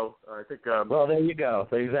me. So I think. Well, there you go.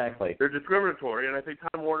 Exactly. They're discriminatory, and I think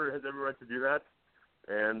Time Warner has every right to do that.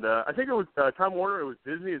 And I think it was Time Warner. It was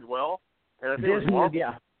Disney as well, and I think Disney, it was Marvel.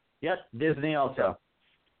 yeah. Yep, Disney also.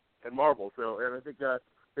 And Marvel. So, and I think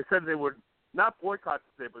they said they would not boycott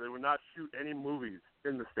the state, but they would not shoot any movies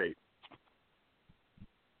in the state.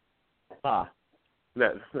 I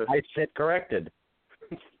sit corrected.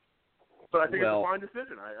 But I think it's a fine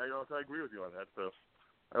decision. I agree with you on that. So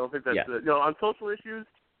I don't think that's on social issues,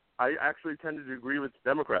 I actually tend to agree with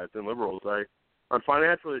Democrats and liberals. On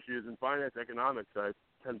financial issues and finance economics, I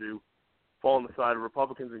tend to fall on the side of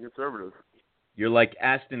Republicans and conservatives. You're like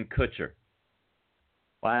Ashton Kutcher.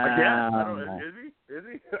 Wow. I don't know. Is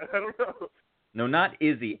he? I don't know. No, not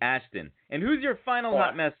Izzy, Ashton. And who's your final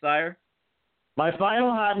hot mess, sire? My final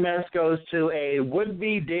hot mess goes to a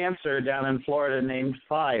would-be dancer down in Florida named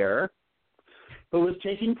Fire, who was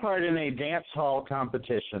taking part in a dance hall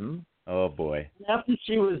competition. Oh, boy. After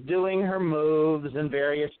she was doing her moves and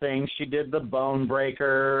various things, she did the bone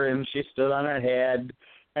breaker, and she stood on her head,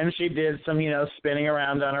 and she did some, spinning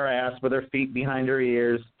around on her ass with her feet behind her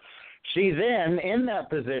ears. She then, in that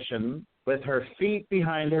position, with her feet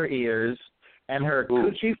behind her ears and her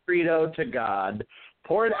coochie Frito to God,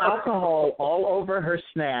 poured alcohol all over her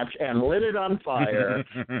snatch and lit it on fire,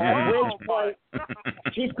 at which point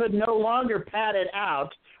she could no longer pat it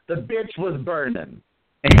out. The bitch was burning.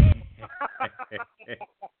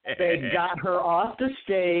 They got her off the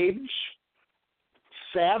stage,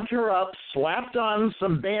 salved her up, slapped on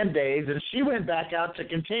some Band-Aids, and she went back out to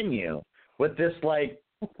continue with this,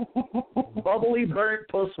 bubbly burnt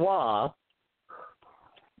poissoir.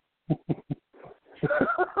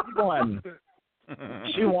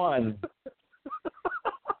 She won.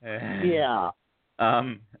 Yeah.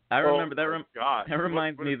 I remember God. that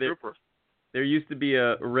reminds me that trooper. there used to be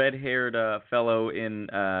a red-haired fellow in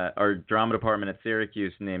our drama department at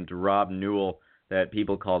Syracuse named Rob Newell that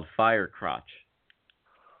people called Fire Crotch.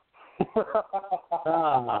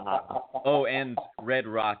 Oh, and Red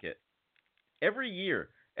Rocket. Every year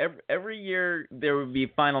there would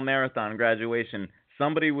be final marathon graduation.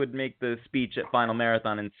 Somebody would make the speech at final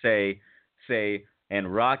marathon and say,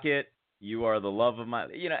 and Rocket, you are the love of my...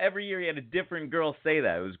 every year he had a different girl say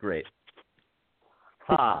that. It was great.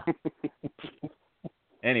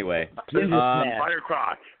 Anyway. Fire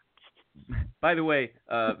Crotch. By the way,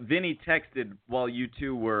 Vinny texted while you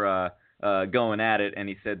two were going at it, and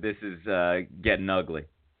he said, this is getting ugly.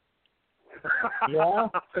 Yeah?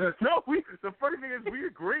 No, the funny thing is we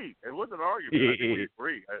agree. It wasn't an argument. I think we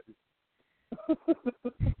agree.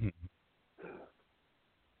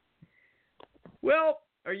 Well,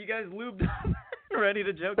 are you guys lubed up? Ready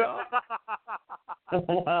to joke off?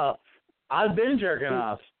 Well, I've been jerking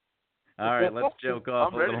off. All right, let's joke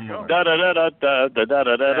off a little more. Cue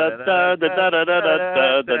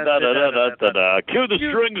the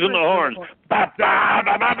strings and the horns.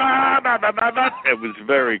 It was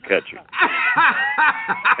very catchy.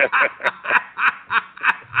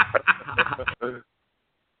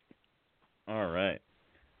 All right.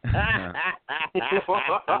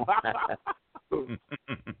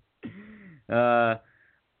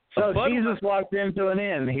 So Jesus walked into an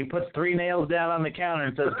inn. He puts 3 nails down on the counter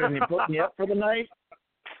and says, "Can you put me up for the night?"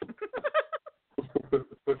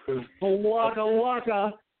 Waka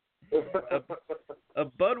waka. A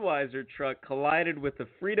Budweiser truck collided with a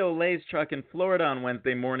Frito-Lay's truck in Florida on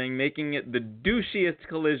Wednesday morning, making it the douchiest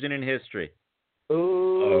collision in history.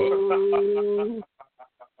 Ooh.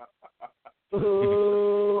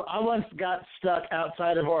 Ooh. I once got stuck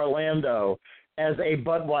outside of Orlando as a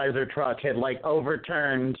Budweiser truck had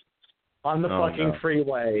overturned on the fucking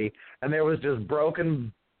freeway, and there was just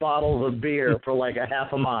broken bottles of beer for a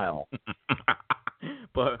half a mile.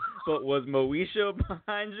 But was Moesha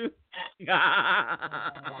behind you?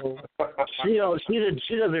 She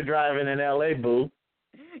does her driving in L.A., boo.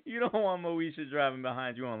 You don't want Moesha driving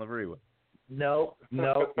behind you on the freeway. Nope.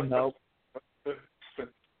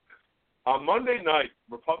 On Monday night,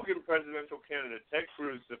 Republican presidential candidate Ted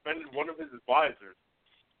Cruz defended one of his advisors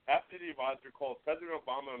after the advisor called President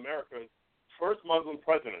Obama America's first Muslim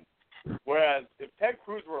president. Whereas if Ted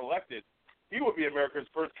Cruz were elected, he would be America's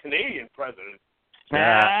first Canadian president.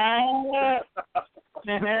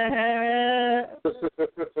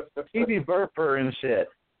 He'd be burper and shit.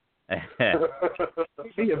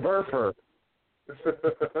 He'd be a burper.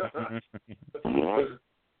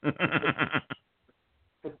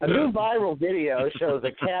 A new viral video shows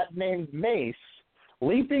a cat named Mace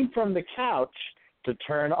leaping from the couch to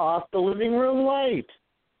turn off the living room light.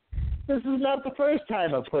 This is not the first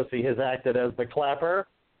time a pussy has acted as the clapper.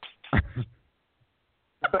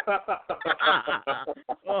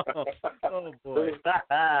 oh boy.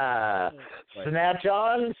 Snatch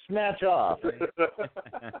on, snatch off.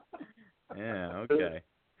 Yeah, okay.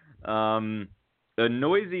 A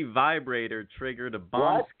noisy vibrator triggered a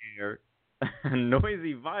bomb scare. A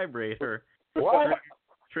noisy vibrator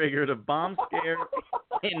triggered a bomb scare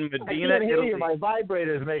in Medina, I can't hear Italy. you. My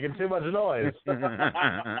vibrator's making too much noise.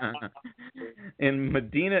 In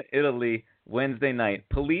Medina, Italy, Wednesday night,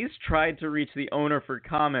 police tried to reach the owner for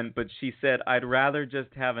comment, but she said, "I'd rather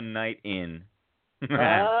just have a night in."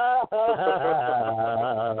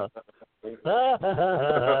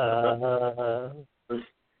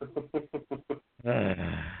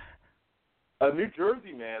 A New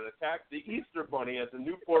Jersey man attacked the Easter Bunny at the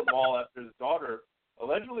Newport Mall after his daughter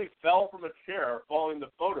allegedly fell from a chair following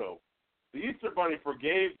the photo. The Easter Bunny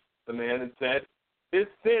forgave the man and said, "His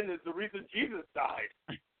sin is the reason Jesus died."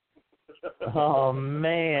 Oh,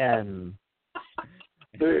 man.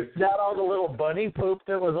 Is that all the little bunny poop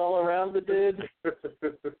that was all around the dude?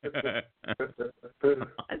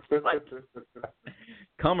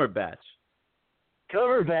 Cumberbatch.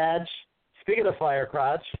 Speaking of fire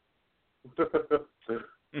crotch.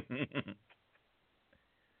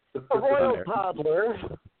 A royal toddler,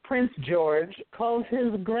 Prince George, calls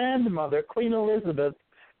his grandmother, Queen Elizabeth,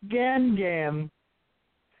 Gan Gan.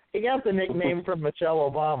 He got the nickname from Michelle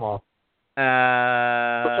Obama.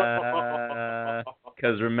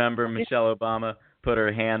 Because remember, Michelle Obama put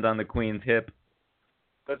her hand on the Queen's hip.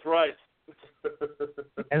 That's right.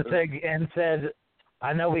 and said,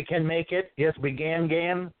 "I know we can make it. Yes, we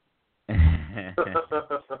Gan."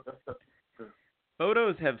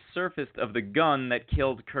 Photos have surfaced of the gun that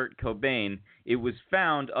killed Kurt Cobain. It was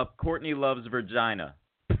found up Courtney Love's vagina.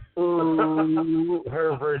 Ooh,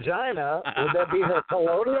 her vagina? Would that be her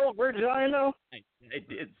colonial vagina? I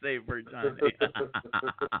did say vagina.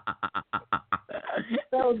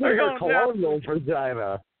 No, these are colonial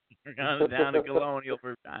vagina. We're going down to colonial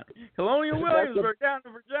vagina. Colonial Williamsburg down to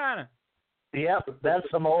vagina. Yep, that's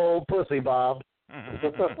some old pussy, Bob.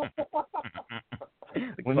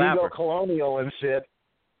 When you go colonial and shit,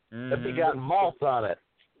 if you got malts on it.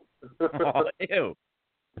 Oh, ew.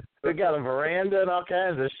 We got a veranda and all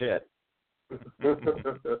kinds of shit.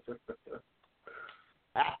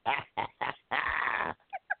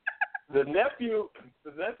 The nephew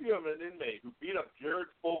of an inmate who beat up Jared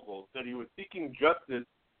Fogle said he was seeking justice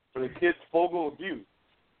for the kid's Fogle abuse.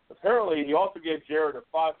 Apparently, he also gave Jared a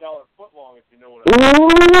 $5 footlong, if you know what I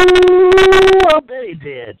mean. Ooh, I bet he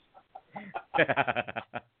did.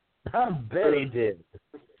 I bet he did.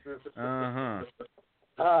 Uh-huh.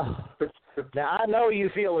 Now, I know you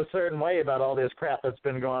feel a certain way about all this crap that's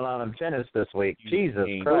been going on in tennis this week. Jesus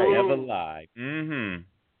Christ. Never lie. Mm-hmm.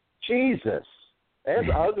 Jesus. It's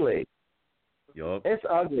ugly. Yup. It's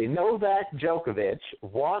ugly. Novak Djokovic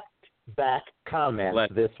walked back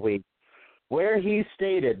comments this week where he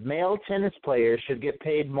stated male tennis players should get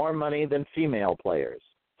paid more money than female players.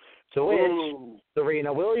 To which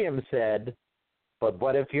Serena Williams said, but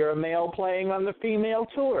what if you're a male playing on the female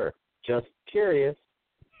tour? Just curious.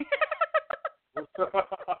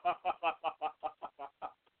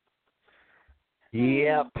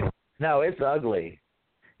 Yep. No, it's ugly.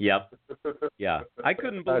 Yep. Yeah. I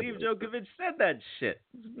couldn't believe Djokovic said that shit.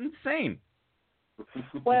 It's insane.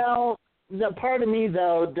 Well, the part of me,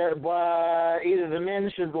 though, either the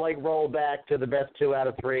men should, roll back to the best 2 out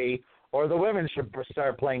of 3, or the women should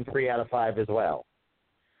start playing 3 out of 5 as well.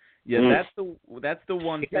 Yeah, that's the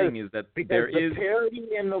one thing is that there is parity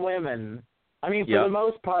in the women. I mean, for the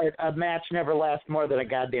most part, a match never lasts more than a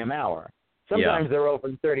goddamn hour. Sometimes they're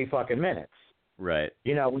open 30 fucking minutes. Right.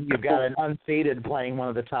 You know, when you've got an unseeded playing one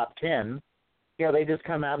of the top 10, they just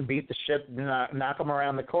come out and beat the shit, knock them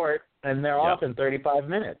around the court, and they're off in 35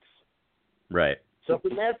 minutes. Right. So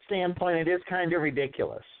from that standpoint, it is kind of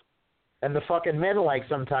ridiculous. And the fucking men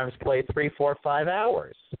sometimes play 3, 4, 5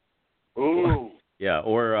 hours. Ooh. Yeah,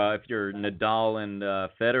 or if you're Nadal and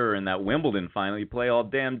Federer in that Wimbledon final, you play all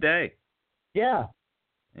damn day. Yeah.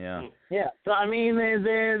 Yeah. Yeah. So I mean,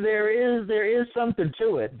 there is something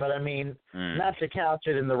to it, but I mean, not to couch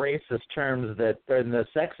it in the racist terms or in the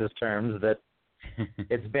sexist terms that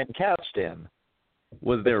it's been couched in.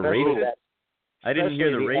 Was there racist? I didn't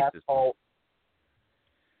hear the racist. Asshole.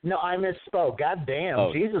 No, I misspoke. God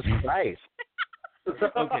damn, Jesus Christ.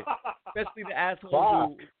 Okay. Especially the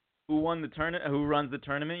asshole who won the tournament, who runs the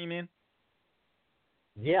tournament. You mean?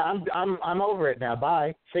 Yeah, I'm over it now.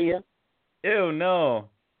 Bye. See ya. Ew, no.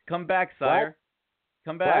 Come back, sire. What?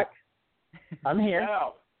 Come back. What? I'm here.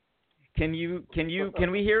 Can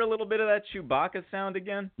we hear a little bit of that Chewbacca sound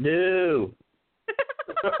again? No.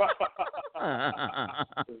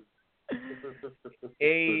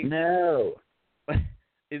 No.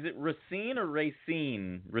 Is it Racine or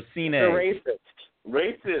Racine? Racine.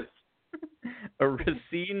 Racist. A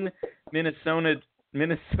Racine,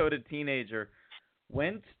 Minnesota teenager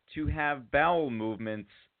went to have bowel movements,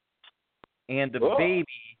 and a baby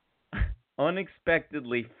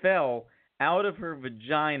unexpectedly fell out of her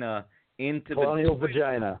vagina into colonial the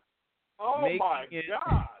vagina. Oh my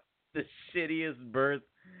God! The shittiest birth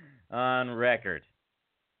on record.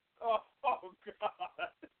 Oh God!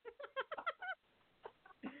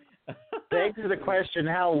 Begs the question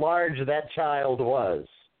how large that child was.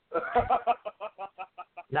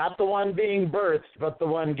 Not the one being birthed, but the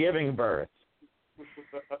one giving birth.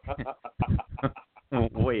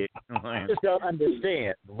 Wait. I just don't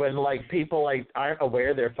understand when people aren't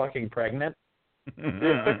aware they're fucking pregnant.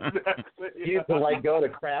 You can go to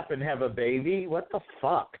crap and have a baby. What the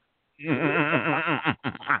fuck? I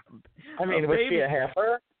mean, was she a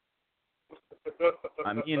heifer?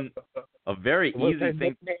 I mean, a very easy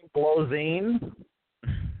thing. Blazine?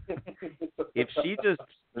 If she just,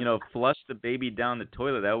 flushed the baby down the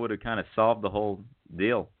toilet, that would have kind of solved the whole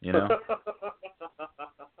deal,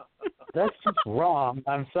 That's just wrong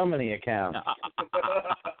on so many accounts.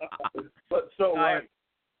 But so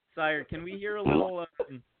Sire, can we hear a little?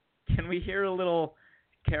 Can we hear a little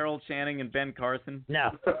Carol Channing and Ben Carson?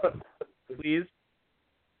 No. Please.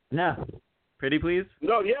 No. Pretty please.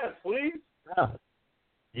 No. Yes, please. No.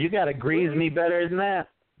 You gotta grease me better than that.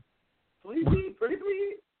 Please, pretty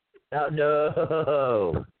please.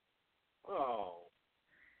 No. Oh.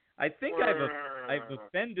 I think I've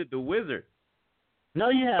offended the wizard. No,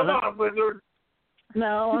 you haven't. Come on, wizard.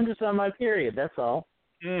 No, I'm just on my period. That's all.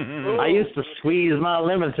 Mm-hmm. I used to squeeze my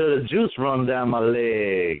lemon till the juice run down my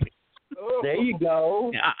leg. There you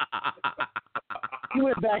go. You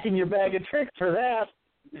went back in your bag of tricks for that.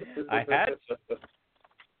 I had to.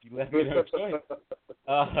 You left me no choice.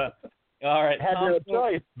 All right. Had no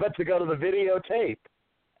choice but to go to the videotape.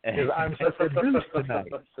 Because I'm such a deuce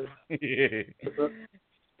tonight.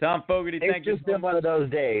 Thom Fogarty, thank you. It's just been one of those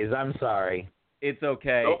days. I'm sorry. It's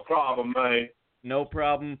okay. No problem, man. No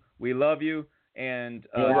problem. We love you, and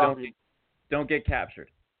don't get captured.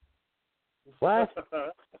 What?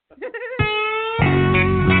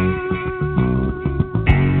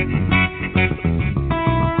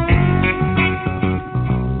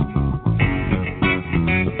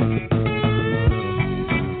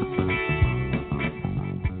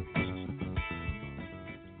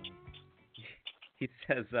 He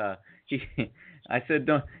says, I said,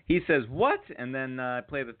 don't. He says, what? And then I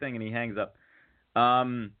play the thing, and he hangs up.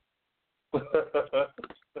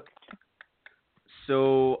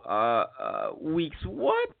 So, Weeks,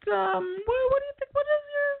 what do you think?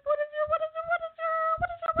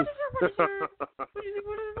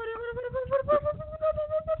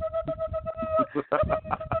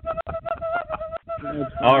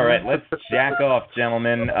 All right, let's jack off,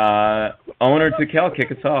 gentlemen. Owner Tikel,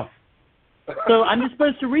 kick us off. So I'm just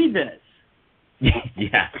supposed to read this.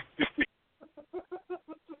 Yeah.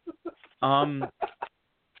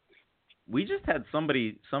 We just had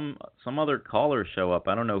somebody, some other caller show up.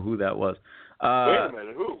 I don't know who that was. Wait a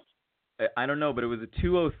minute, who? I don't know, but it was a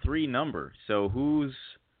 203 number. So who's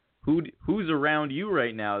around you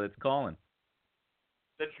right now that's calling?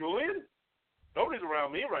 Is that Julian? Nobody's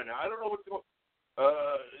around me right now. I don't know what's going.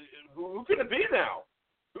 Who can it be now?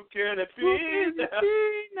 Who can it be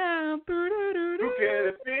now? Who can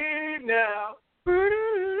it be now?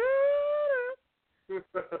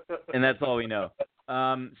 And that's all we know.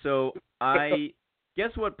 So I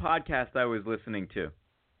guess what podcast I was listening to.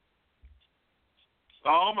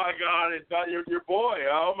 Oh my God! It's not your boy.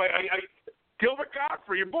 Oh my! Gilbert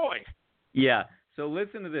Gottfried, your boy. Yeah. So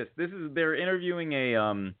listen to this. They're interviewing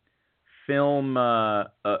a film a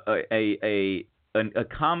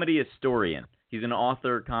comedy historian. He's an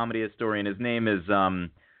author, comedy historian. His name is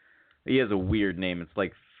he has a weird name. It's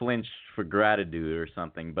like Flinch for Gratitude or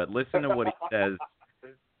something. But listen to what he says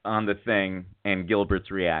on the thing and Gilbert's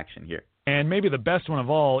reaction here. And maybe the best one of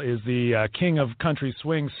all is the king of country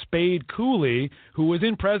swing, Spade Cooley, who was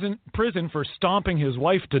in prison for stomping his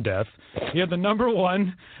wife to death. He had the number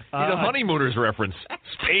one... He's a Honeymooners reference.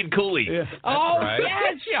 Spade Cooley. Yeah. Oh, right.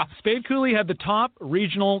 Yes, yeah. Spade Cooley had the top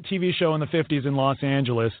regional TV show in the 50s in Los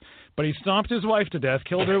Angeles, but he stomped his wife to death,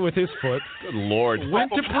 killed her with his foot. Good Lord.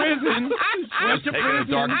 Went to prison. A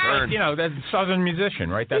dark turn. You know, that's a southern musician,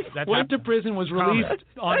 right? Went to prison, was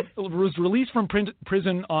released from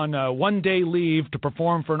prison on one-day leave to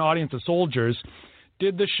perform for an audience of soldiers,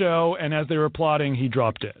 did the show, and as they were applauding, he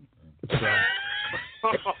dropped dead. So.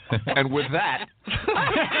 And with that...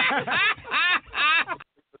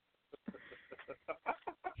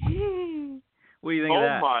 What do you think of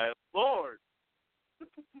that? Oh, my Lord.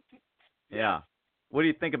 Yeah. What do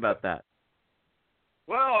you think about that?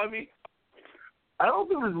 Well, I mean, I don't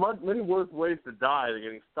think there's many worse ways to die than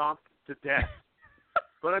getting stomped to death.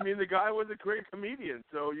 But, I mean, the guy was a great comedian,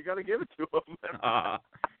 so you got to give it to him.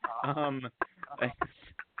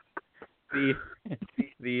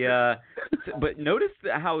 But notice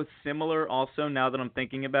how similar also, now that I'm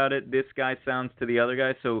thinking about it, this guy sounds to the other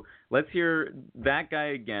guy. So let's hear that guy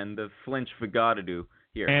again, the Flinch for Gratitude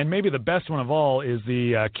here. And maybe the best one of all is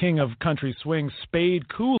the king of country swing, Spade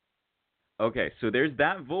Cooley. Okay, so there's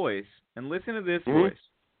that voice, and listen to this voice.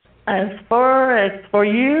 As far as for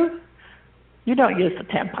you, you don't use the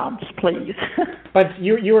tampons, please. But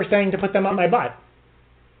you were saying to put them on my butt.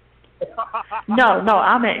 No,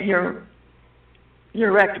 I meant your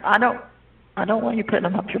rectum. I don't want you putting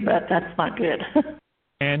them up your butt. That's not good.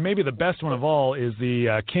 And maybe the best one of all is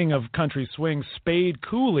the king of country swing, Spade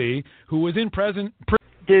Cooley, who was in prison.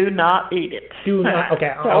 Do not eat it. Do not.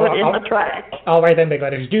 Okay. Throw it in the trash. All right then, big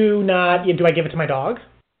letters. Do not. Do I give it to my dog?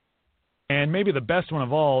 And maybe the best one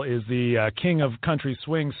of all is the king of country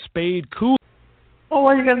swing, Spade Cooley. Well,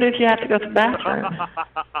 what are you going to do if you have to go to the bathroom?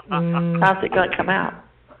 How's it going to come out?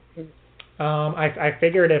 I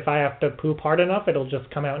figured if I have to poop hard enough, it'll just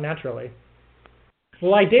come out naturally.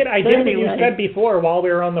 Well, I did what you said before while we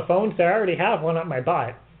were on the phone, so I already have one up my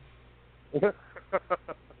butt.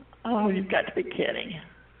 Oh, you've got to be kidding.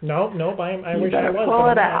 Nope, I wish I was. You better pull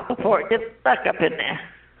it out before it gets stuck up in there.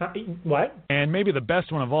 What? And maybe the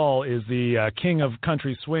best one of all is the king of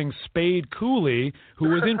country swing, Spade Cooley, who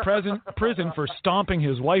was in prison for stomping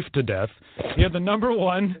his wife to death. He had the number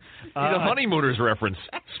one... He's a Honeymooners reference.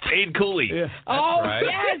 Spade Cooley. Yeah. Oh, right.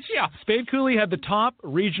 Yes, yeah. Spade Cooley had the top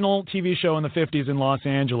regional TV show in the 50s in Los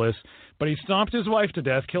Angeles, but he stomped his wife to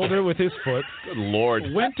death, killed her with his foot. Good Lord.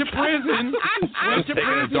 Went to prison. Went to prison.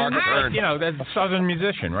 A dark turn. You know, that's a Southern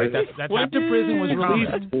musician, right? That's went to prison.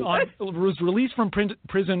 Was released from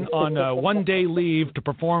prison on one-day leave to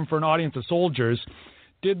perform for an audience of soldiers.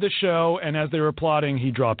 Did the show, and as they were applauding,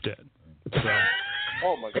 he dropped dead. So.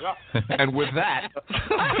 Oh my God! And with that.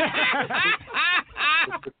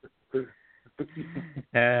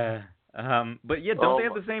 But yeah, don't they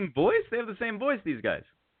have the same voice? They have the same voice, these guys.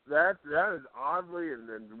 That is oddly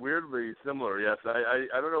and weirdly similar. Yes, I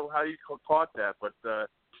don't know how you caught that, but I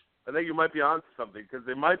think you might be onto something because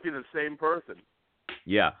they might be the same person.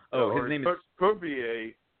 Yeah. Oh, his name could be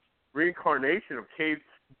a reincarnation of Cave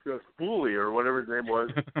Spooley or whatever his name was.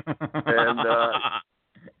 And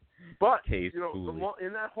but Cave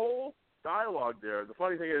in that whole dialogue there, the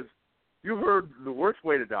funny thing is, you heard the worst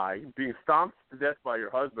way to die, being stomped to death by your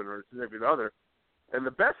husband or significant other, and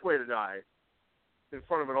the best way to die, in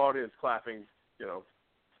front of an audience clapping,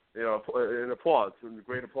 in applause, in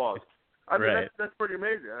great applause. I mean, right. that's pretty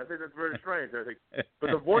amazing. I think that's very strange. I think,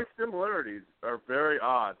 but the voice similarities are very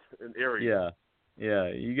odd and eerie. Yeah,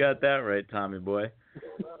 you got that right, Tommy boy.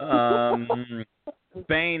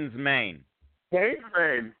 Baines, Maine. Baines,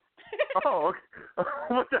 Maine. Oh, okay.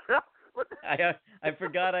 What the hell? I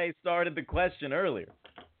forgot I started the question earlier.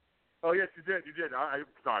 Oh, yes, you did. I'm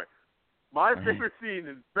sorry. My favorite scene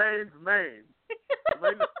is Baines, Maine.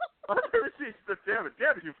 My favorite scene is damn it.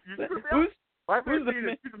 Who's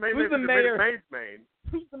the mayor? Baines, Maine.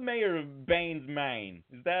 Who's the mayor of Baines, Maine?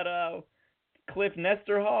 Is that Cliff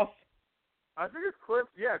Nesterhoff? I think it's Cliff.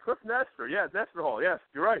 Yeah, Cliff Nestor. Yeah, Nesterhall. Yes,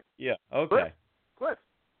 you're right. Yeah. Okay. Cliff.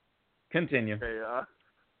 Continue. Okay.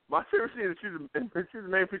 My favorite scene is she's the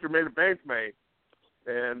main feature made of Baines, Maine,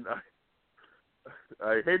 and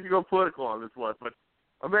I hate to go political on this one, but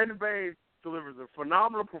Amanda Baines delivers a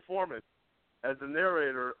phenomenal performance as the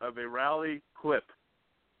narrator of a rally clip,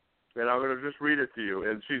 and I'm going to just read it to you.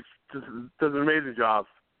 And she just does an amazing job.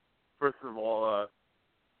 First of all,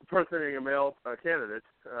 impersonating a male candidate.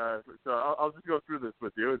 So I'll just go through this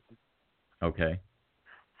with you. It's okay.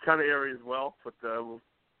 Kind of airy as well, but we'll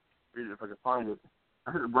read it if I can find it.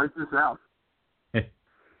 I had to write this out. and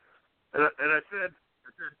I said,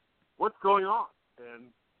 what's going on?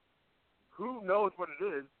 And who knows what it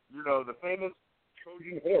is? The famous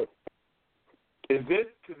Trojan horse. Could this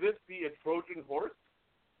be a Trojan horse?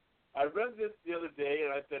 I read this the other day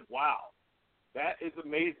and I said, wow, that is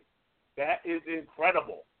amazing. That is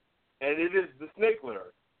incredible. And it is the snake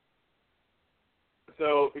lyric.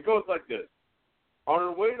 So it goes like this. On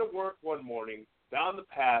her way to work one morning, down the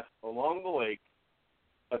path along the lake,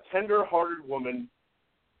 a tender-hearted woman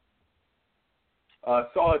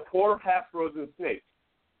saw a poor half-frozen snake.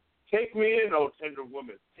 Take me in, O tender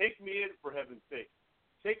woman. Take me in, for heaven's sake.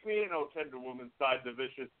 Take me in, O tender woman, sighed the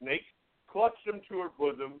vicious snake, clutched him to her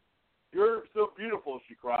bosom. You're so beautiful,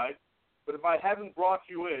 she cried, but if I hadn't brought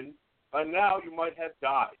you in, by now you might have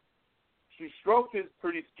died. She stroked his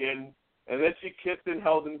pretty skin, and then she kissed and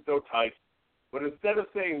held him so tight. But instead of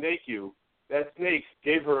saying thank you, that snake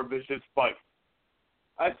gave her a vicious bite.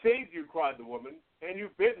 I saved you, cried the woman, and you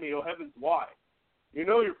bit me, oh heavens, why? You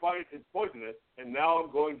know your bite is poisonous, and now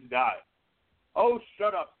I'm going to die. Oh,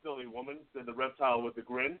 shut up, silly woman, said the reptile with a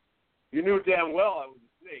grin. You knew damn well I was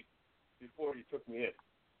a snake before you took me in.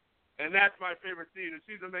 And that's my favorite scene, and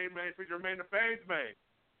she's the main feature, Baines, Maine.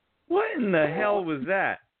 What in the hell was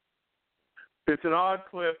that? It's an odd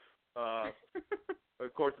clip, of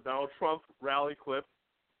course, a Donald Trump rally clip,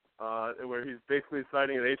 where he's basically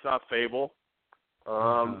citing an Aesop fable.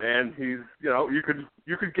 And he's, you could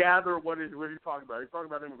gather what he's talking about. He's talking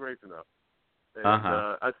about immigration now. And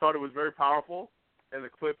I thought it was very powerful, and the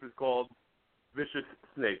clip is called Vicious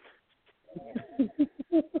Snake.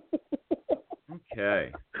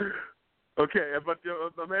 Okay. Okay, but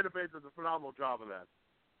Amanda Baines does a phenomenal job of that.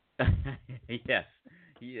 Yes.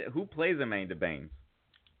 Who plays Amanda Baines?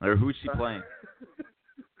 Or who's she playing?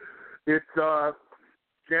 It's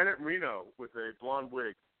Janet Reno with a blonde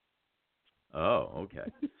wig. Oh,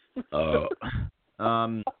 okay.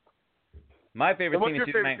 My favorite scene is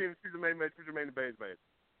She's the main Baines.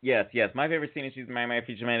 Yes. My favorite scene is she's the main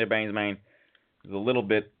feature Amanda Baines. Is a little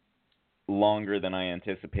bit longer than I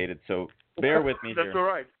anticipated, so bear with me. That's here. all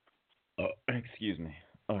right. Oh, excuse me.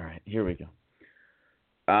 All right, here we go.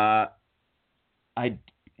 I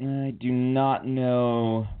do not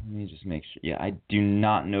know. Let me just make sure. Yeah, I do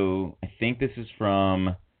not know. I think this is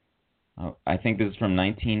from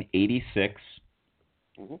 1986.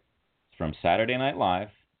 Mm-hmm. It's from Saturday Night Live,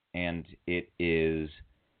 and it is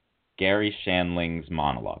Gary Shandling's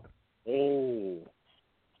monologue. Oh.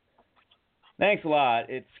 Thanks a lot.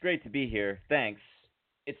 It's great to be here. Thanks.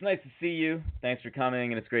 It's nice to see you. Thanks for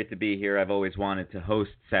coming, and it's great to be here. I've always wanted to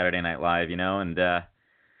host Saturday Night Live, and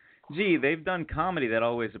gee, they've done comedy that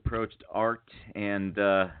always approached art, and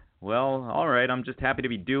well, all right, I'm just happy to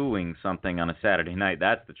be doing something on a Saturday night.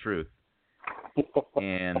 That's the truth.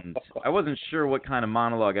 And I wasn't sure what kind of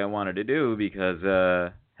monologue I wanted to do because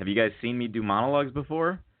have you guys seen me do monologues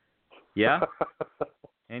before? Yeah?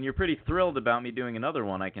 And you're pretty thrilled about me doing another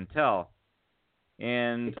one, I can tell.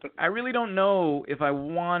 And I really don't know if I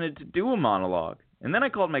wanted to do a monologue. And then I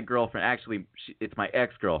called my girlfriend. Actually, it's my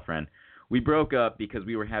ex-girlfriend. We broke up because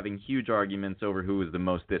we were having huge arguments over who was the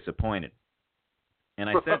most disappointed. And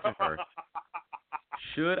I said to her,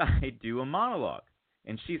 should I do a monologue?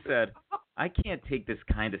 And she said, I can't take this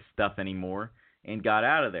kind of stuff anymore, and got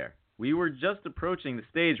out of there. We were just approaching the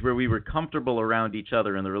stage where we were comfortable around each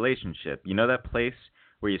other in the relationship. You know that place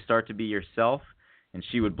where you start to be yourself? And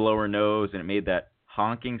she would blow her nose, and it made that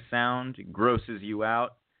honking sound. It grosses you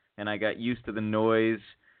out. And I got used to the noise.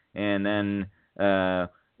 And then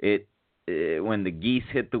when the geese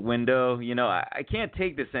hit the window, I can't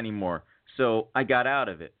take this anymore. So I got out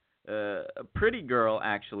of it. A pretty girl,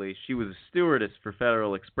 actually. She was a stewardess for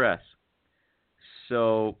Federal Express.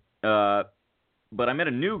 So, but I met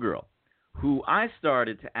a new girl who I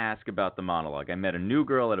started to ask about the monologue. I met a new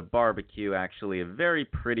girl at a barbecue, actually, a very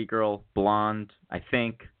pretty girl, blonde, I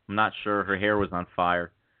think. I'm not sure. Her hair was on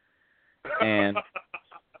fire. And all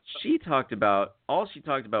she talked about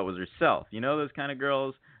was herself. You know those kind of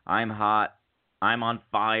girls? I'm hot. I'm on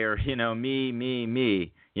fire.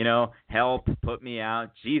 Me. Help, put me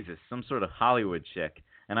out. Jesus, some sort of Hollywood chick.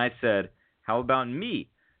 And I said, how about me?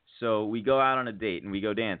 So we go out on a date and we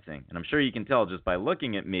go dancing. And I'm sure you can tell just by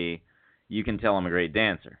looking at me, you can tell I'm a great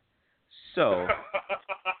dancer. So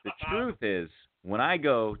the truth is, when I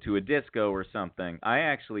go to a disco or something, I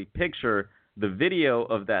actually picture the video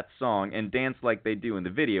of that song and dance like they do in the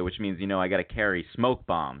video, which means, I got to carry smoke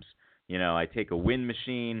bombs. I take a wind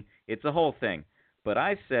machine. It's a whole thing. But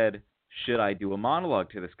I said, should I do a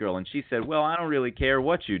monologue to this girl? And she said, well, I don't really care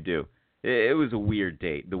what you do. It was a weird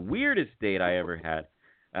date. The weirdest date I ever had.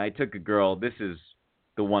 I took a girl. This is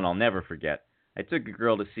the one I'll never forget. I took a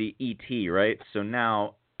girl to see E.T., right? So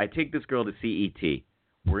now I take this girl to see E.T.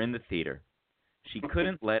 We're in the theater. She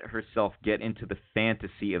couldn't let herself get into the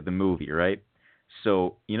fantasy of the movie, right?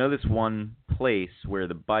 So, this one place where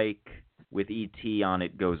the bike with E.T. on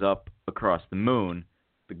it goes up across the moon?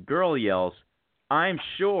 The girl yells, I'm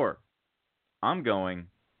sure. I'm going,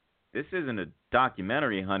 this isn't a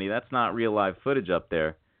documentary, honey. That's not real live footage up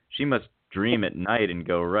there. She must dream at night and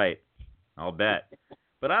go right. I'll bet.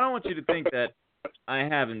 But I don't want you to think that I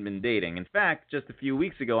haven't been dating. In fact, just a few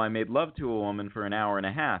weeks ago, I made love to a woman for an hour and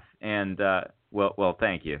a half. And, well,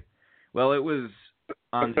 thank you. Well, it was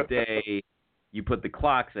on the day you put the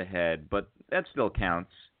clocks ahead, but that still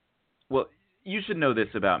counts. Well, you should know this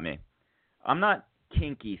about me. I'm not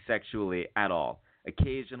kinky sexually at all.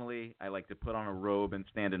 Occasionally, I like to put on a robe and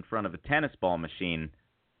stand in front of a tennis ball machine.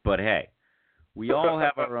 But hey, we all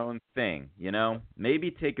have our own thing,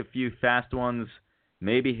 Maybe take a few fast ones,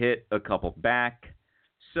 maybe hit a couple back.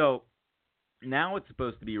 So now it's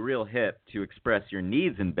supposed to be real hip to express your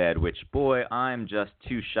needs in bed, which, boy, I'm just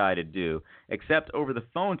too shy to do, except over the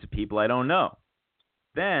phone to people I don't know.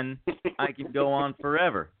 Then I can go on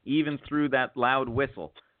forever, even through that loud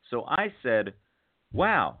whistle. So I said,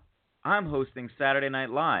 wow, I'm hosting Saturday Night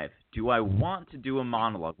Live. Do I want to do a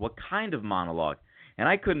monologue? What kind of monologue? And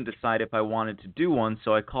I couldn't decide if I wanted to do one,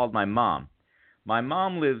 so I called my mom. My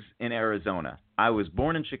mom lives in Arizona. I was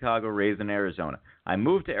born in Chicago, raised in Arizona. I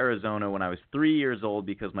moved to Arizona when I was 3 years old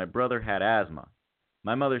because my brother had asthma.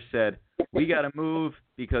 My mother said, we got to move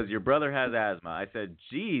because your brother has asthma. I said,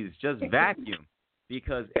 geez, just vacuum.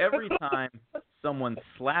 Because every time someone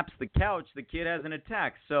slaps the couch, the kid has an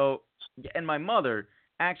attack. So, and my mother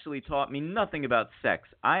actually taught me nothing about sex.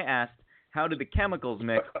 I asked, how did the chemicals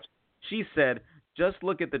mix? She said, just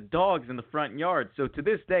look at the dogs in the front yard. So to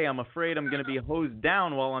this day, I'm afraid I'm going to be hosed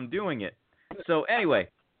down while I'm doing it. So anyway,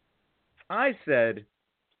 I said,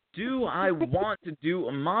 do I want to do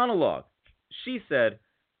a monologue? She said,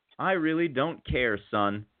 I really don't care,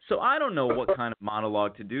 son. So I don't know what kind of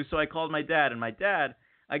monologue to do. So I called my dad, and my dad,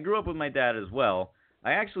 I grew up with my dad as well.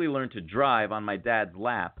 I actually learned to drive on my dad's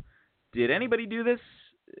lap. Did anybody do this?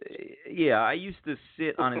 Yeah, I used to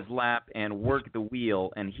sit on his lap and work the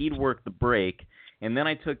wheel, and he'd work the brake. And then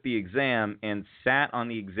I took the exam and sat on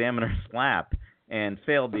the examiner's lap and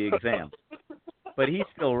failed the exam. But he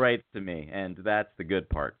still writes to me, and that's the good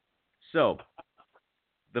part. So,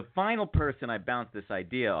 the final person I bounced this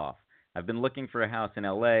idea off, I've been looking for a house in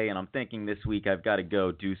L.A., and I'm thinking this week I've got to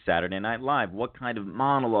go do Saturday Night Live. What kind of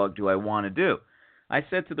monologue do I want to do? I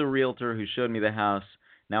said to the realtor who showed me the house,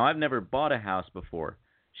 now I've never bought a house before.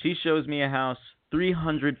 She shows me a house,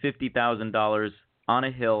 $350,000 on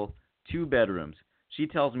a hill, 2 bedrooms. She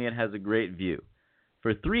tells me it has a great view.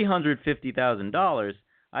 For $350,000,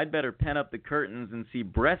 I'd better pen up the curtains and see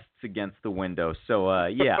breasts against the window. So,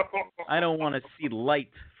 yeah, I don't want to see light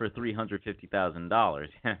for $350,000.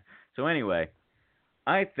 So anyway,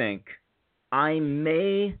 I think I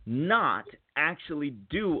may not actually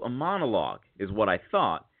do a monologue, is what I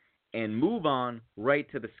thought, and move on right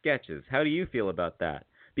to the sketches. How do you feel about that?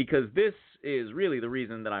 Because this is really the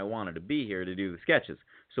reason that I wanted to be here, to do the sketches.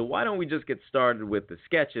 So why don't we just get started with the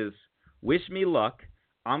sketches? Wish me luck.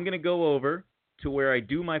 I'm going to go over to where I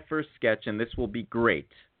do my first sketch, and this will be great.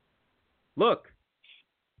 Look,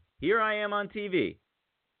 here I am on TV.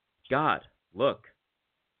 God, look,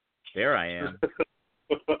 there I am.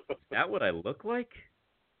 Is that what I look like?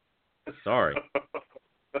 Sorry.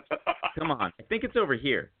 Come on, I think it's over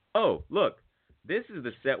here. Oh, look, this is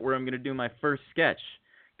the set where I'm going to do my first sketch.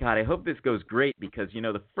 God, I hope this goes great because, you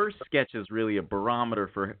know, the first sketch is really a barometer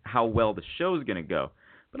for how well the show's going to go.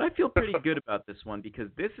 But I feel pretty good about this one because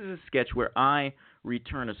this is a sketch where I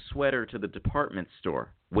return a sweater to the department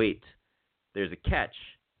store. Wait, there's a catch.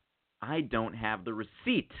 I don't have the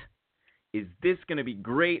receipt. Is this going to be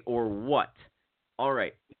great or what? All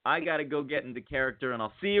right, I got to go get into character, and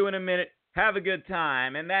I'll see you in a minute. Have a good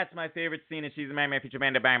time. And that's my favorite scene, and she's a man, feature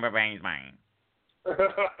band, bang, bang, bang, bang.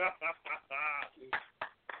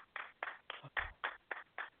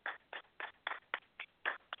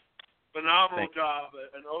 Phenomenal job.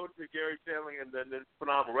 An ode to Gary Shandling, and then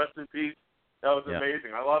phenomenal. Rest in peace. That was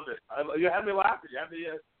amazing. I loved it. You had me laughing. You had me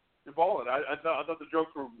balling. I thought the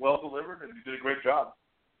jokes were well delivered, and you did a great job.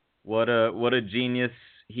 What a genius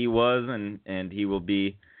he was, and he will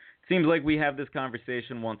be. Seems like we have this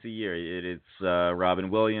conversation once a year. It's Robin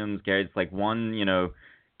Williams, Gary. It's like one,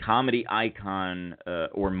 comedy icon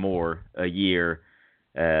or more a year.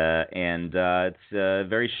 And it's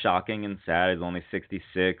very shocking and sad. He's only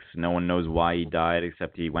 66. No one knows why he died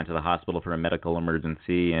except he went to the hospital for a medical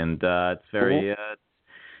emergency. And it's very,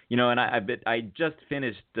 and I just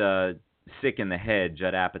finished Sick in the Head,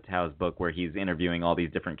 Judd Apatow's book, where he's interviewing all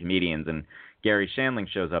these different comedians, and Gary Shandling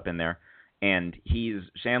shows up in there. And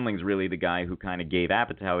Shandling's really the guy who kind of gave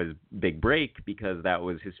Apatow his big break because that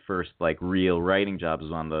was his first real writing job,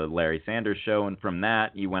 was on the Larry Sanders Show, and from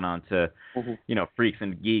that he went on to Freaks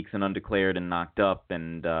and Geeks and Undeclared and Knocked Up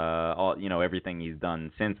and all everything he's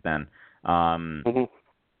done since then.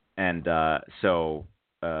 And so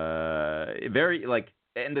very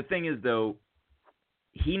and the thing is though,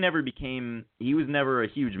 he was never a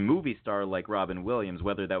huge movie star like Robin Williams.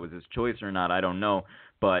 Whether that was his choice or not, I don't know,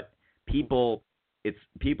 but people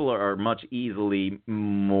are much easily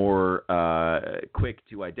more quick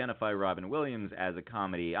to identify Robin Williams as a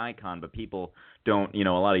comedy icon, but people don't,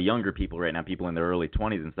 a lot of younger people right now, people in their early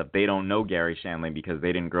 20s and stuff, they don't know Gary Shandling because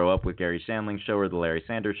they didn't grow up with Gary Shandling's show or the Larry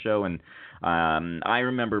Sanders Show. And I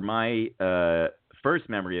remember my first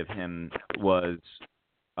memory of him was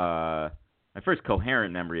my first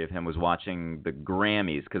coherent memory of him was watching the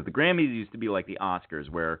Grammys, because the Grammys used to be like the Oscars,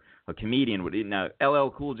 where a comedian would. Now, LL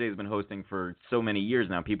Cool J has been hosting for so many years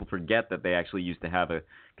now. People forget that they actually used to have a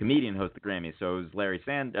comedian host the Grammys. So it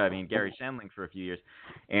was Gary Shandling for a few years,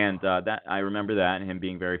 and that I remember that and him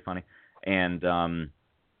being very funny. And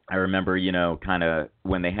I remember, kind of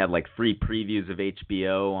when they had free previews of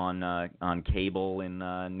HBO on cable in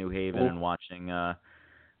New Haven, and watching.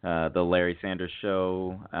 The Larry Sanders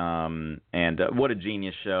Show, and what a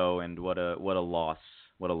genius show, and what a loss.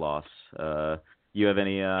 What a loss. You have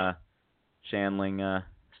any Shandling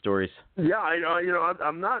stories? Yeah,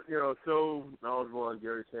 I'm not so knowledgeable on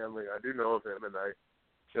Gary Shandling. I do know of him, and I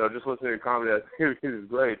just listening to comedy, I think he was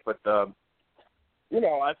great. But I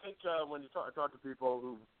think when you talk to people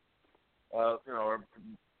who are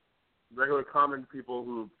regular common people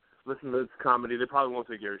who listen to this comedy, they probably won't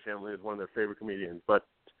say Gary Shandling is one of their favorite comedians, but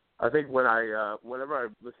I think whenever I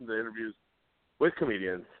listen to interviews with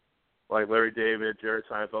comedians like Larry David, Jerry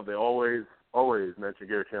Seinfeld, they always mention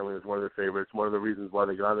Gary Shandling as one of their favorites, one of the reasons why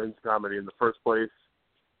they got into comedy in the first place,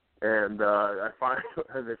 and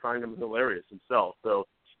they find him hilarious himself. So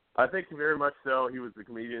I think very much so. He was the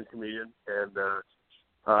comedian's comedian, and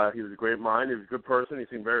he was a great mind. He was a good person. He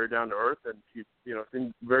seemed very down to earth, and he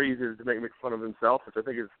seemed very easy to make fun of himself, which I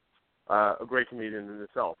think is a great comedian in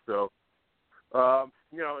itself. So.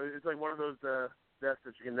 It's like one of those deaths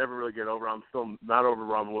that you can never really get over. I'm still not over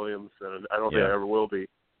Robin Williams, and I don't think I ever will be.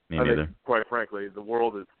 Me neither. Think, quite frankly, the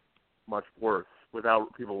world is much worse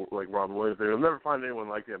without people like Robin Williams. You'll never find anyone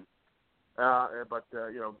like him. But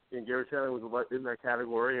and Gary Shandling was in that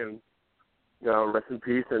category, and rest in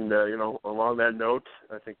peace. And along that note,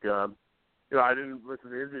 I think I didn't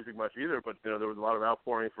listen to his music much either, but there was a lot of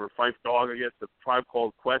outpouring for Phife Dawg against the Tribe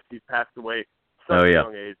Called Quest. He passed away at such a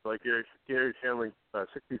young age. Like Gary Shandling,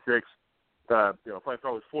 66. Phife Dawg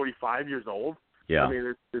was 45 years old. Yeah. I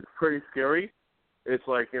mean, it's pretty scary. It's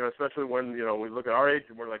like, especially when, we look at our age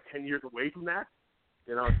and we're like 10 years away from that,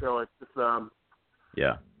 so it's just,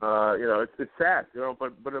 it's sad,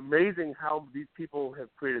 but amazing how these people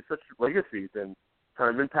have created such legacies and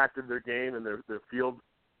kind of impacted their game and their field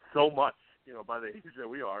so much, by the age that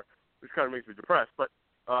we are, which kind of makes me depressed. But,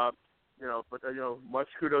 much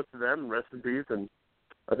kudos to them, and rest in peace, and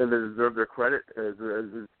I think they deserve their credit as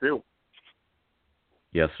it's due.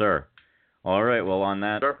 Yes, sir. All right, well, on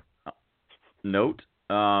that note,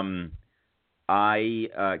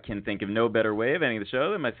 I can think of no better way of ending the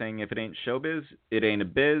show than by saying, if it ain't showbiz, it ain't a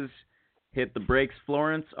biz. Hit the brakes,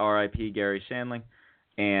 Florence. R.I.P. Gary Shandling.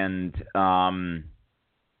 And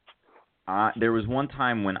there was one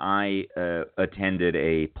time when I attended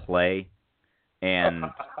a play, and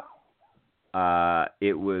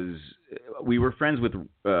we were friends with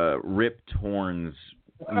Rip Torn's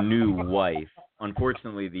new wife.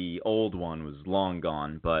 Unfortunately, the old one was long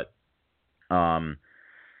gone, but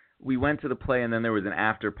we went to the play, and then there was an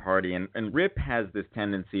after party, and Rip has this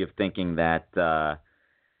tendency of thinking that the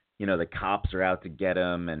cops are out to get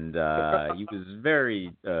him, and he was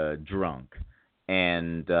very drunk,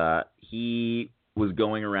 and he was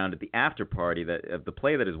going around at the after party of the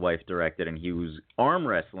play that his wife directed, and he was arm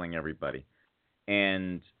wrestling everybody,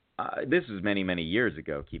 and this was many, many years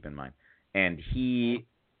ago, keep in mind, and he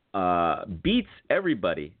beats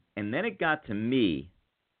everybody, and then it got to me,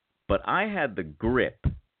 but I had the grip,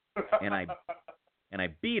 and I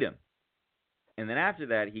beat him, and then after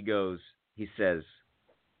that he says,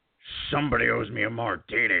 "Somebody owes me a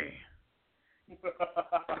martini."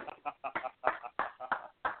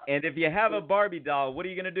 And if you have a Barbie doll, what are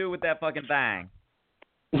you gonna do with that fucking thing?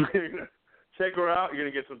 Check her out. You're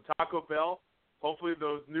gonna get some Taco Bell. Hopefully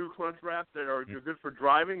those new Crunch Wraps that are good for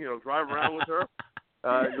driving. Drive around with her.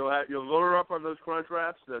 You'll load her up on those Crunch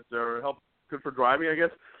Wraps that are good for driving, I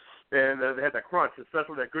guess. And they had that crunch,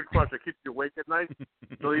 especially that good crunch that keeps you awake at night.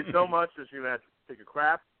 She'll eat so much that she's going to have to take a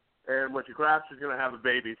crap. And when she craps, she's going to have a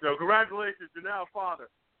baby. So congratulations, you're now a father.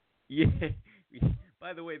 Yeah.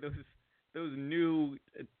 By the way, those new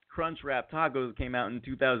Crunch Wrap tacos came out in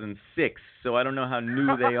 2006, so I don't know how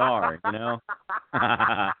new they are,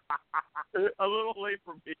 A little late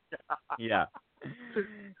for me. Yeah.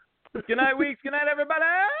 Good night, Weeks. Good night, everybody.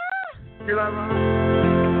 Good night, Ron.